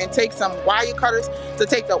window and take some wire cutters to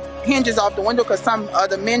take the hinges off the window because some of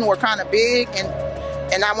the men were kind of big,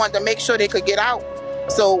 and I wanted to make sure they could get out.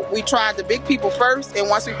 So we tried the big people first, and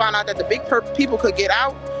once we found out that the big people could get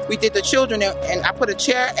out, we did the children, and I put a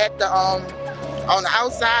chair at the on the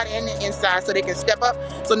outside and the inside so they can step up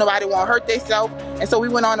so nobody won't hurt themselves. And so we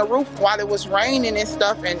went on the roof while it was raining and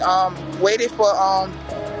stuff and waited for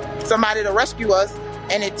somebody to rescue us.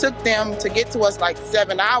 And it took them to get to us like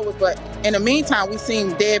 7 hours, but in the meantime, we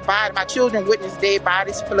seen dead bodies. My children witnessed dead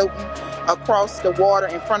bodies floating across the water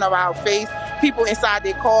in front of our face. People inside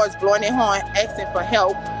their cars blowing their horn, asking for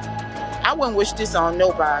help. I wouldn't wish this on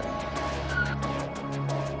nobody.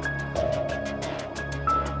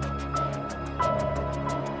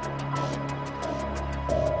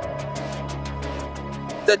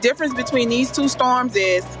 The difference between these two storms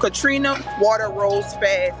is Katrina, water rose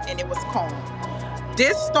fast and it was calm.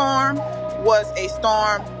 This storm was a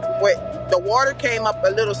storm where the water came up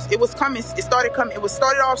a little, it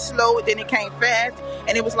started off slow, then it came fast,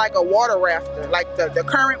 and it was like a water rafter. Like the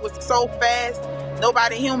current was so fast,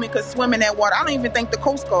 nobody human could swim in that water. I don't even think the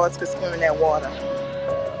Coast Guards could swim in that water.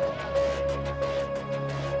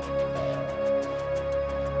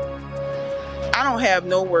 I don't have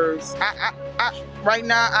no words. Right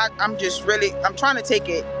now, I'm just really, I'm trying to take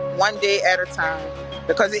it one day at a time,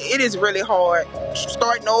 because it is really hard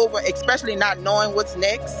starting over, especially not knowing what's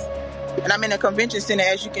next. And I'm in a convention center,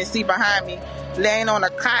 as you can see behind me, laying on a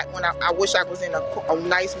cot when I wish I was in a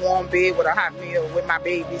nice warm bed with a hot meal with my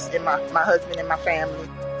babies and my husband and my family.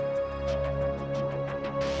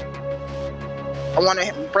 I want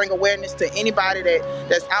to bring awareness to anybody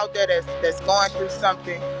that's out there that's going through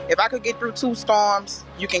something. If I could get through 2 storms,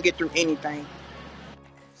 you can get through anything.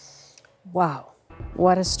 Wow,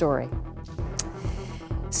 what a story.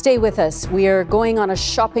 Stay with us. We are going on a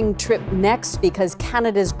shopping trip next because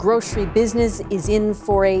Canada's grocery business is in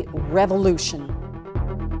for a revolution.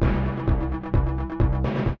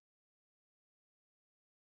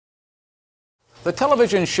 The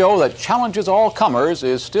television show that challenges all comers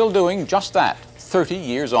is still doing just that, 30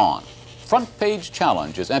 years on. Front Page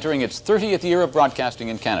Challenge is entering its 30th year of broadcasting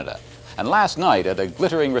in Canada. And last night, at a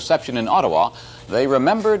glittering reception in Ottawa, they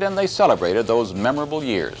remembered and they celebrated those memorable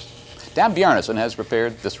years. Dan Bjarnason has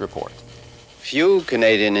prepared this report. Few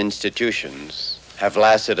Canadian institutions have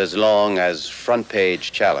lasted as long as Front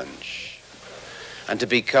Page Challenge. And to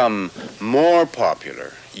become more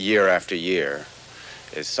popular year after year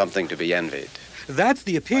is something to be envied. That's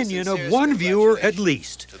the opinion of one viewer at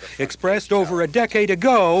least, expressed over a decade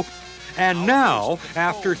ago. And now,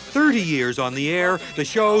 after 30 years on the air, the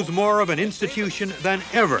show's more of an institution than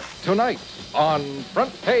ever. Tonight on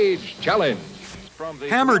Front Page Challenge.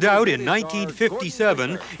 Hammered out in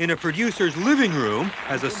 1957 in a producer's living room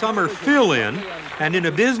as a summer fill-in, and in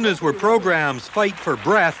a business where programs fight for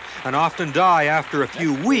breath and often die after a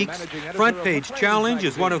few weeks, Front Page Challenge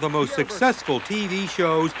is one of the most successful TV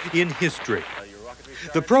shows in history.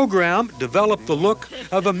 The program developed the look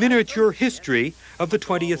of a miniature history of the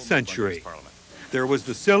 20th century. There was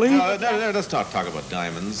the silly... let's not talk about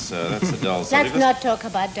diamonds. That's a dull subject. Let's not talk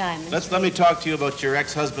about diamonds. Let me talk to you about your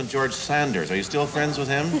ex-husband, George Sanders. Are you still friends with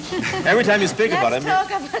him? Every time you speak about him... Let's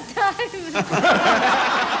talk about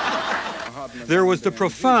diamonds. There was the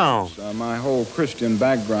profound... my whole Christian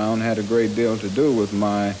background had a great deal to do with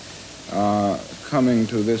my coming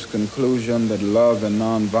to this conclusion that love and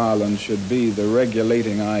nonviolence should be the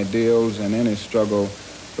regulating ideals in any struggle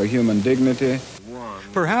for human dignity.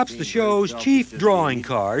 Perhaps the show's chief drawing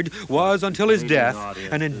card was, until his death,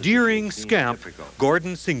 an endearing scamp,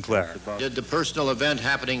 Gordon Sinclair. Did the personal event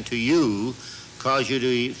happening to you cause you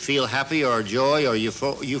to feel happy or joy or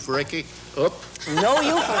euphoric? Oop. No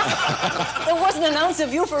euphoric. There wasn't an ounce of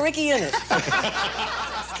euphoric in it.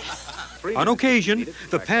 On occasion,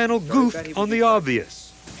 the panel goofed on the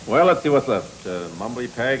obvious. Well, let's see what's left. Mumbly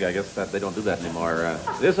peg, I guess that they don't do that anymore.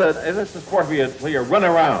 This is a sport where you run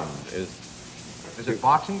around. Is it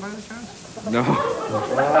boxing by any chance? No.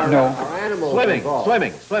 No.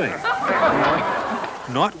 Swimming.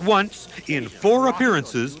 Not once in 4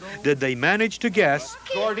 appearances did they manage to guess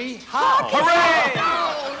Gordy Howe. Hooray!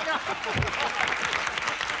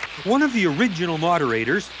 One of the original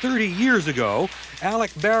moderators 30 years ago,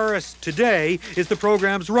 Alec Barris, today is the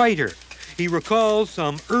program's writer. He recalls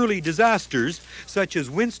some early disasters, such as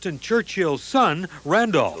Winston Churchill's son,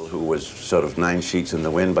 Randolph. Who was sort of 9 sheets in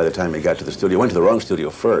the wind by the time he got to the studio. Went to the wrong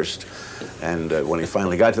studio first, and when he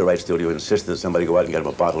finally got to the right studio, he insisted that somebody go out and get him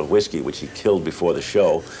a bottle of whiskey, which he killed before the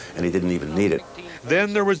show, and he didn't even need it.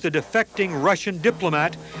 Then there was the defecting Russian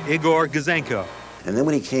diplomat, Igor Gazanko. And then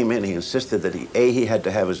when he came in, he insisted that he had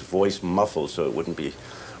to have his voice muffled so it wouldn't be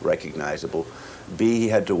recognizable. B, he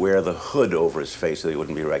had to wear the hood over his face so he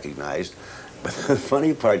wouldn't be recognized. But the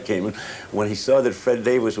funny part came in when he saw that Fred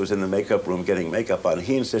Davis was in the makeup room getting makeup on.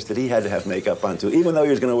 He insisted he had to have makeup on too, even though he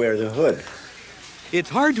was going to wear the hood. It's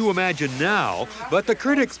hard to imagine now, but the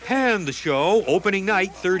critics panned the show opening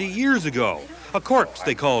night 30 years ago. A corpse,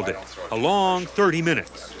 they called it. A long 30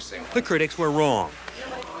 minutes. The critics were wrong.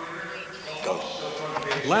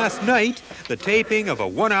 Last night, the taping of a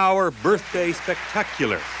 1-hour birthday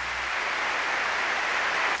spectacular.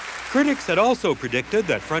 Critics had also predicted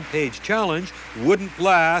that Front Page Challenge wouldn't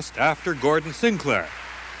last after Gordon Sinclair.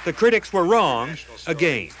 The critics were wrong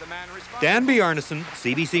again. Dan Bjarnason,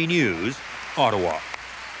 CBC News, Ottawa.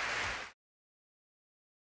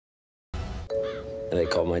 They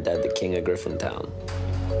called my dad the king of Griffintown.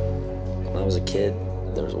 When I was a kid,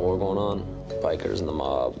 there was a war going on. Bikers and the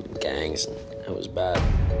mob, gangs, and it was bad.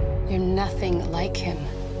 You're nothing like him.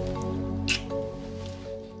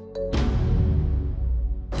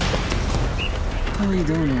 How are you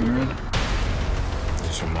doing here, man?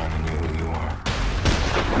 Just reminding you who you are.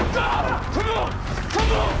 Come on!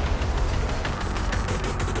 Come on!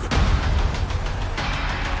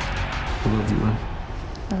 I love you, man.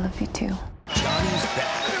 I love you too. Johnny's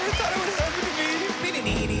back. I never thought it would happen to me.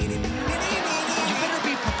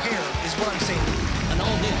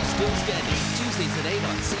 Standing, Tuesdays at 8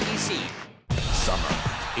 on CBC. Summer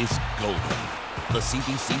is golden. The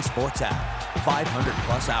CBC Sports app.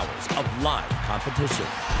 500+ hours of live competition.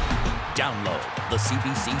 Download the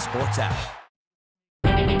CBC Sports app.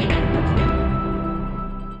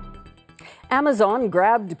 Amazon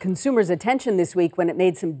grabbed consumers' attention this week when it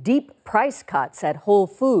made some deep price cuts at Whole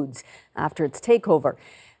Foods after its takeover.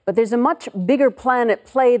 But there's a much bigger plan at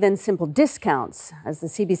play than simple discounts. As the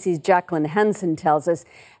CBC's Jacqueline Hansen tells us,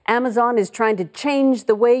 Amazon is trying to change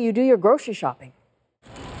the way you do your grocery shopping.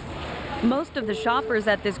 Most of the shoppers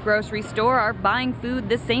at this grocery store are buying food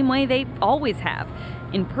the same way they always have,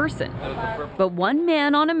 in person. But one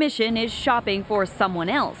man on a mission is shopping for someone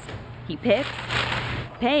else. He picks,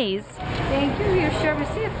 pays, thank you, here's your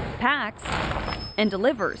receipt, packs, and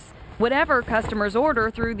delivers whatever customers order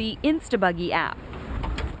through the Instabuggy app.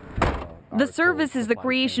 The service is the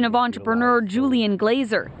creation of entrepreneur Julian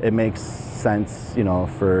Glazer. It makes sense, you know,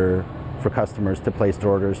 for customers to place their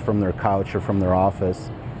orders from their couch or from their office,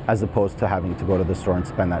 as opposed to having to go to the store and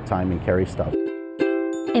spend that time and carry stuff.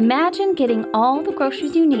 Imagine getting all the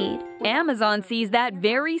groceries you need. Amazon sees that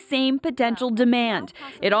very same potential demand.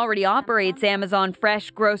 It already operates Amazon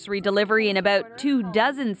Fresh grocery delivery in about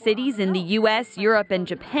 24 cities in the U.S., Europe, and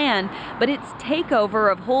Japan, but its takeover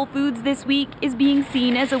of Whole Foods this week is being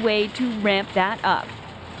seen as a way to ramp that up.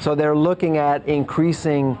 So they're looking at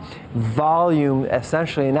increasing volume,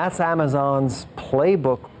 essentially, and that's Amazon's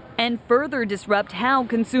playbook. And further disrupt how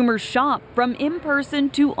consumers shop from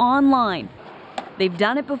in-person to online. They've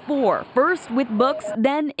done it before, first with books,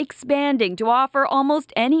 then expanding to offer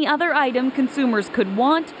almost any other item consumers could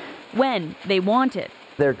want when they want it.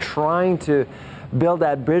 They're trying to build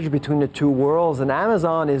that bridge between the two worlds, and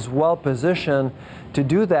Amazon is well positioned to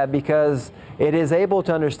do that because it is able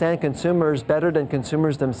to understand consumers better than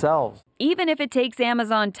consumers themselves. Even if it takes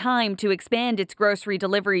Amazon time to expand its grocery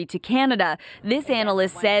delivery to Canada, this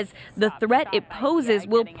analyst says the threat it poses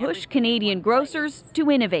will push Canadian grocers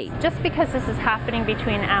to innovate. Just because this is happening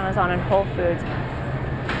between Amazon and Whole Foods,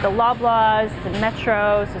 the Loblaws, the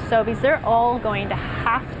Metros, the Sobeys, they're all going to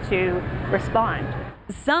have to respond.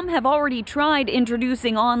 Some have already tried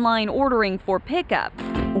introducing online ordering for pickup.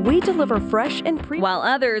 We deliver fresh and while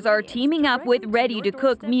others are teaming up with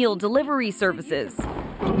ready-to-cook meal delivery services.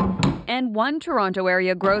 And one Toronto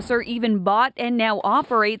area grocer even bought and now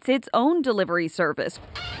operates its own delivery service.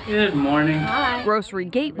 Good morning. Hi. Grocery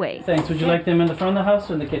Gateway. Thanks. Would you like them in the front of the house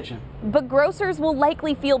or in the kitchen? But grocers will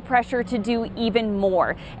likely feel pressure to do even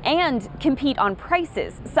more and compete on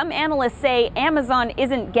prices. Some analysts say Amazon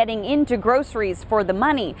isn't getting into groceries for the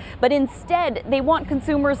money, but instead they want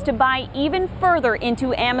consumers to buy even further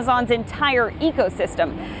into Amazon's entire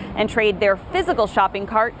ecosystem and trade their physical shopping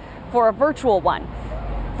cart for a virtual one.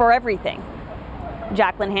 For everything.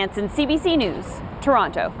 Jacqueline Hansen, CBC News,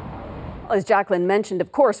 Toronto. As Jacqueline mentioned,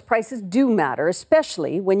 of course, prices do matter,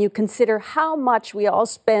 especially when you consider how much we all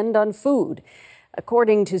spend on food.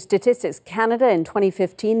 According to Statistics Canada in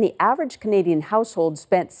 2015, the average Canadian household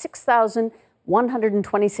spent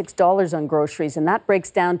 $6,126 on groceries, and that breaks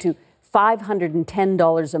down to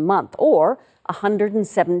 $510 a month or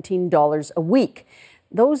 $117 a week.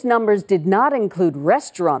 Those numbers did not include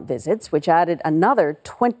restaurant visits, which added another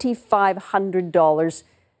 $2,500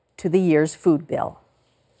 to the year's food bill.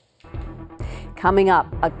 Coming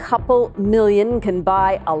up, a couple million can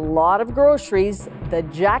buy a lot of groceries. The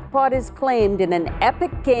jackpot is claimed in an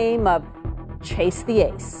epic game of Chase the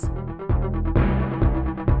Ace.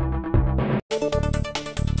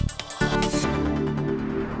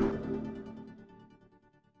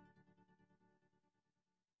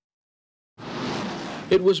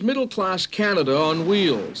 It was middle-class Canada on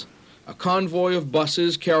wheels, a convoy of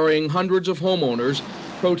buses carrying hundreds of homeowners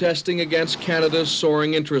protesting against Canada's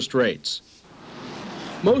soaring interest rates.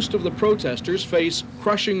 Most of the protesters face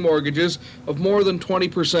crushing mortgages of more than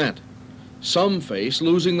 20%. Some face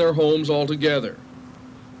losing their homes altogether.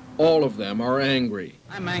 All of them are angry.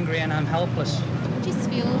 I'm angry and I'm helpless. I just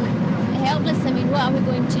feel helpless. I mean, what are we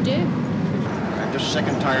going to do? I'm just sick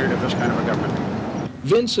and tired of this kind of a government.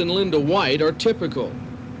 Vince and Linda White are typical.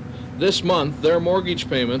 This month, their mortgage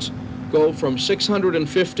payments go from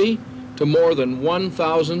 $650 to more than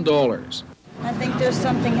 $1,000. I think there's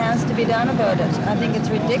something has to be done about it. I think it's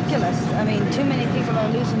ridiculous. I mean, too many people are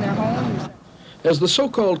losing their homes. As the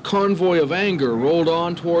so-called convoy of anger rolled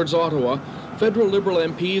on towards Ottawa, federal Liberal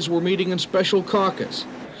MPs were meeting in special caucus.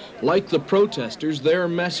 Like the protesters, their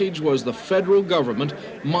message was the federal government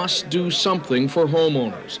must do something for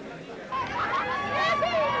homeowners.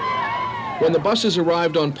 When the buses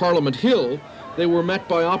arrived on Parliament Hill, they were met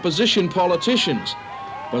by opposition politicians,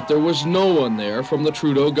 but there was no one there from the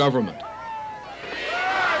Trudeau government.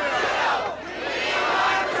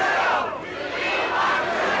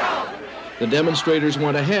 The demonstrators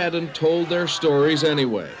went ahead and told their stories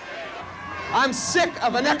anyway. I'm sick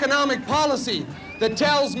of an economic policy that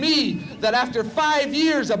tells me that after 5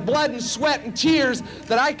 years of blood and sweat and tears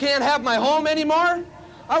that I can't have my home anymore?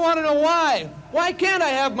 I want to know why. Why can't I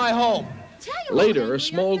have my home? Later, a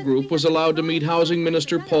small group was allowed to meet Housing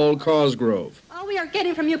Minister Paul Cosgrove. All we are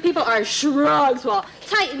getting from you people are shrugs. Well,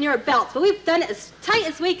 tighten your belts, but we've done it as tight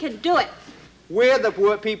as we can do it. We're the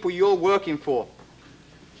people you're working for.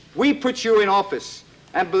 We put you in office,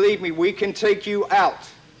 and believe me, we can take you out.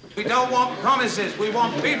 We don't want promises. We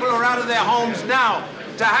want people who are out of their homes now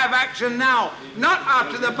to have action now. Not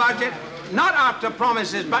after the budget, not after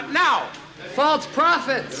promises, but now. False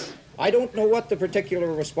prophets. I don't know what the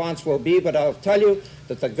particular response will be, but I'll tell you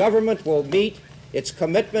that the government will meet its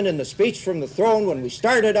commitment in the speech from the throne when we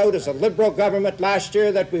started out as a Liberal government last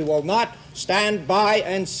year, that we will not stand by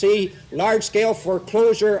and see large-scale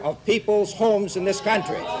foreclosure of people's homes in this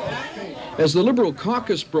country. As the Liberal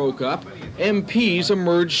caucus broke up, MPs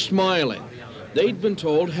emerged smiling. They'd been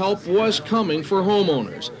told help was coming for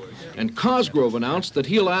homeowners. And Cosgrove announced that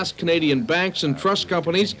he'll ask Canadian banks and trust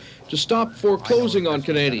companies to stop foreclosing on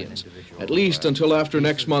Canadians, at least until after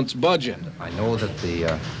next month's budget. I know that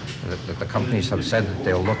the companies have said that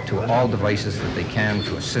they'll look to all devices that they can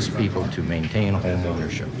to assist people to maintain home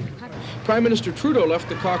ownership. Prime Minister Trudeau left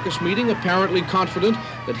the caucus meeting apparently confident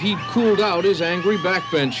that he'd cooled out his angry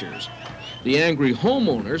backbenchers. The angry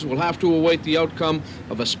homeowners will have to await the outcome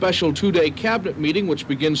of a special two-day cabinet meeting which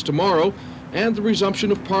begins tomorrow and the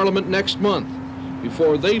resumption of Parliament next month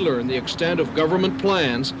before they learn the extent of government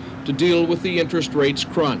plans to deal with the interest rates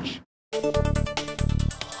crunch.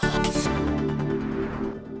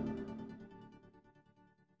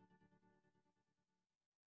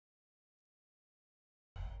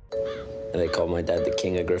 They called my dad the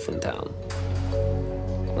king of Griffintown.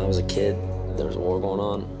 When I was a kid, there was a war going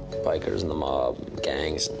on. Bikers and the mob,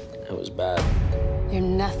 gangs, and it was bad. You're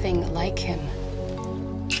nothing like him.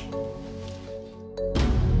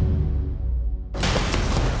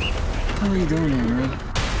 How are you doing, Henry?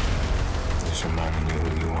 Just reminding you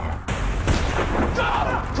who you are.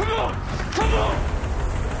 Come on! Come on!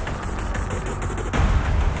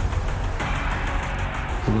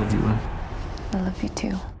 I love you, man. I love you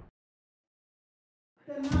too.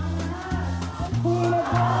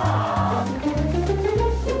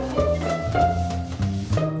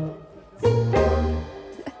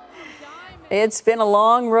 It's been a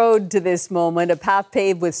long road to this moment, a path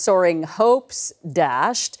paved with soaring hopes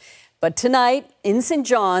dashed. But tonight, in St.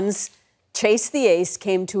 John's, Chase the Ace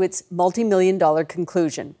came to its multi-million-dollar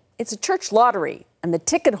conclusion. It's a church lottery, and the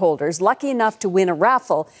ticket holders, lucky enough to win a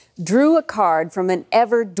raffle, drew a card from an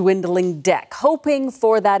ever-dwindling deck, hoping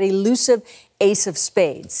for that elusive Ace of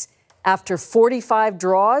Spades. After 45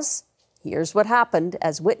 draws, here's what happened,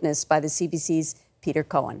 as witnessed by the CBC's Peter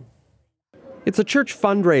Cohen. It's a church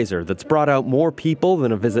fundraiser that's brought out more people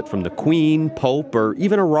than a visit from the Queen, Pope, or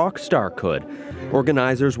even a rock star could.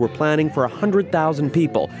 Organizers were planning for 100,000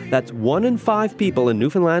 people. That's 1 in 5 people in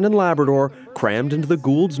Newfoundland and Labrador crammed into the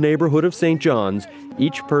Gould's neighborhood of St. John's,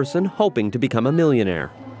 each person hoping to become a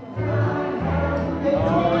millionaire.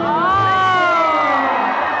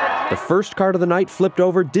 The first card of the night flipped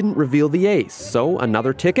over didn't reveal the ace, so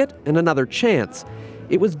another ticket and another chance.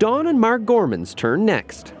 It was Dawn and Mark Gorman's turn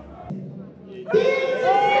next.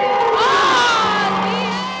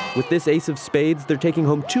 With this Ace of Spades, they're taking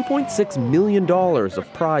home $2.6 million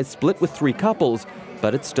of prize split with 3 couples,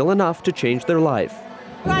 but it's still enough to change their life.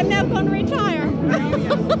 I'm now going to retire.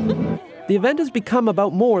 The event has become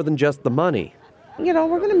about more than just the money. You know,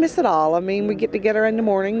 we're going to miss it all. I mean, we get together in the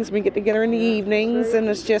mornings, we get together in the evenings, and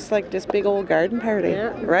it's just like this big old garden party,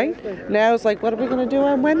 right? Now it's like, what are we going to do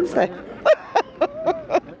on Wednesday?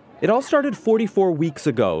 It all started 44 weeks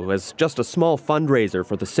ago as just a small fundraiser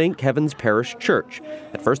for the St. Kevin's Parish Church.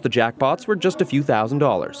 At first, the jackpots were just a few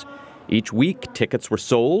 $1,000s. Each week, tickets were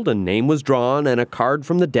sold, a name was drawn, and a card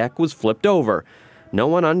from the deck was flipped over. No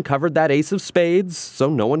one uncovered that Ace of Spades,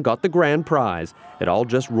 so no one got the grand prize. It all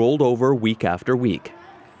just rolled over week after week.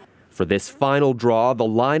 For this final draw, the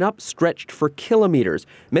lineup stretched for kilometers.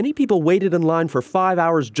 Many people waited in line for 5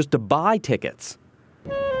 hours just to buy tickets.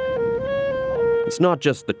 It's not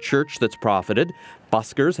just the church that's profited.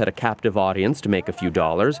 Buskers had a captive audience to make a few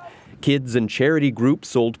dollars. Kids and charity groups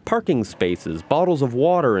sold parking spaces, bottles of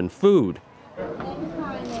water, and food.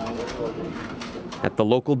 At the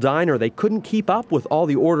local diner, they couldn't keep up with all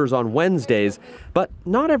the orders on Wednesdays, but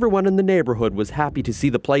not everyone in the neighborhood was happy to see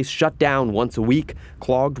the place shut down once a week,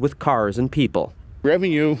 clogged with cars and people.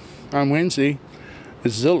 Revenue on Wednesday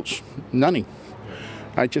is zilch, none.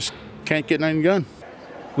 I just can't get nothing done.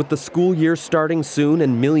 With the school year starting soon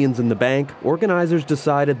and millions in the bank, organizers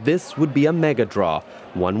decided this would be a mega draw.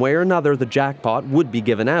 One way or another, the jackpot would be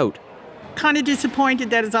given out. Kind of disappointed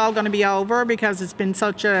that it's all going to be over because it's been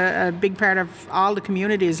such a big part of all the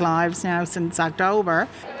community's lives now since October.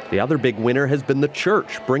 The other big winner has been the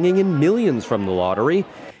church, bringing in millions from the lottery.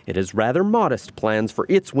 It has rather modest plans for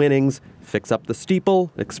its winnings: fix up the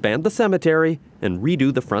steeple, expand the cemetery, and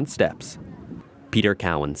redo the front steps. Peter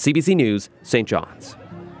Cowan, CBC News, St. John's.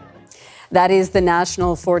 That is the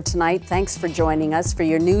National for tonight. Thanks for joining us. For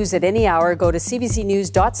your news at any hour, go to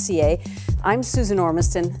cbcnews.ca. I'm Susan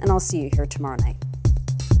Ormiston, and I'll see you here tomorrow night.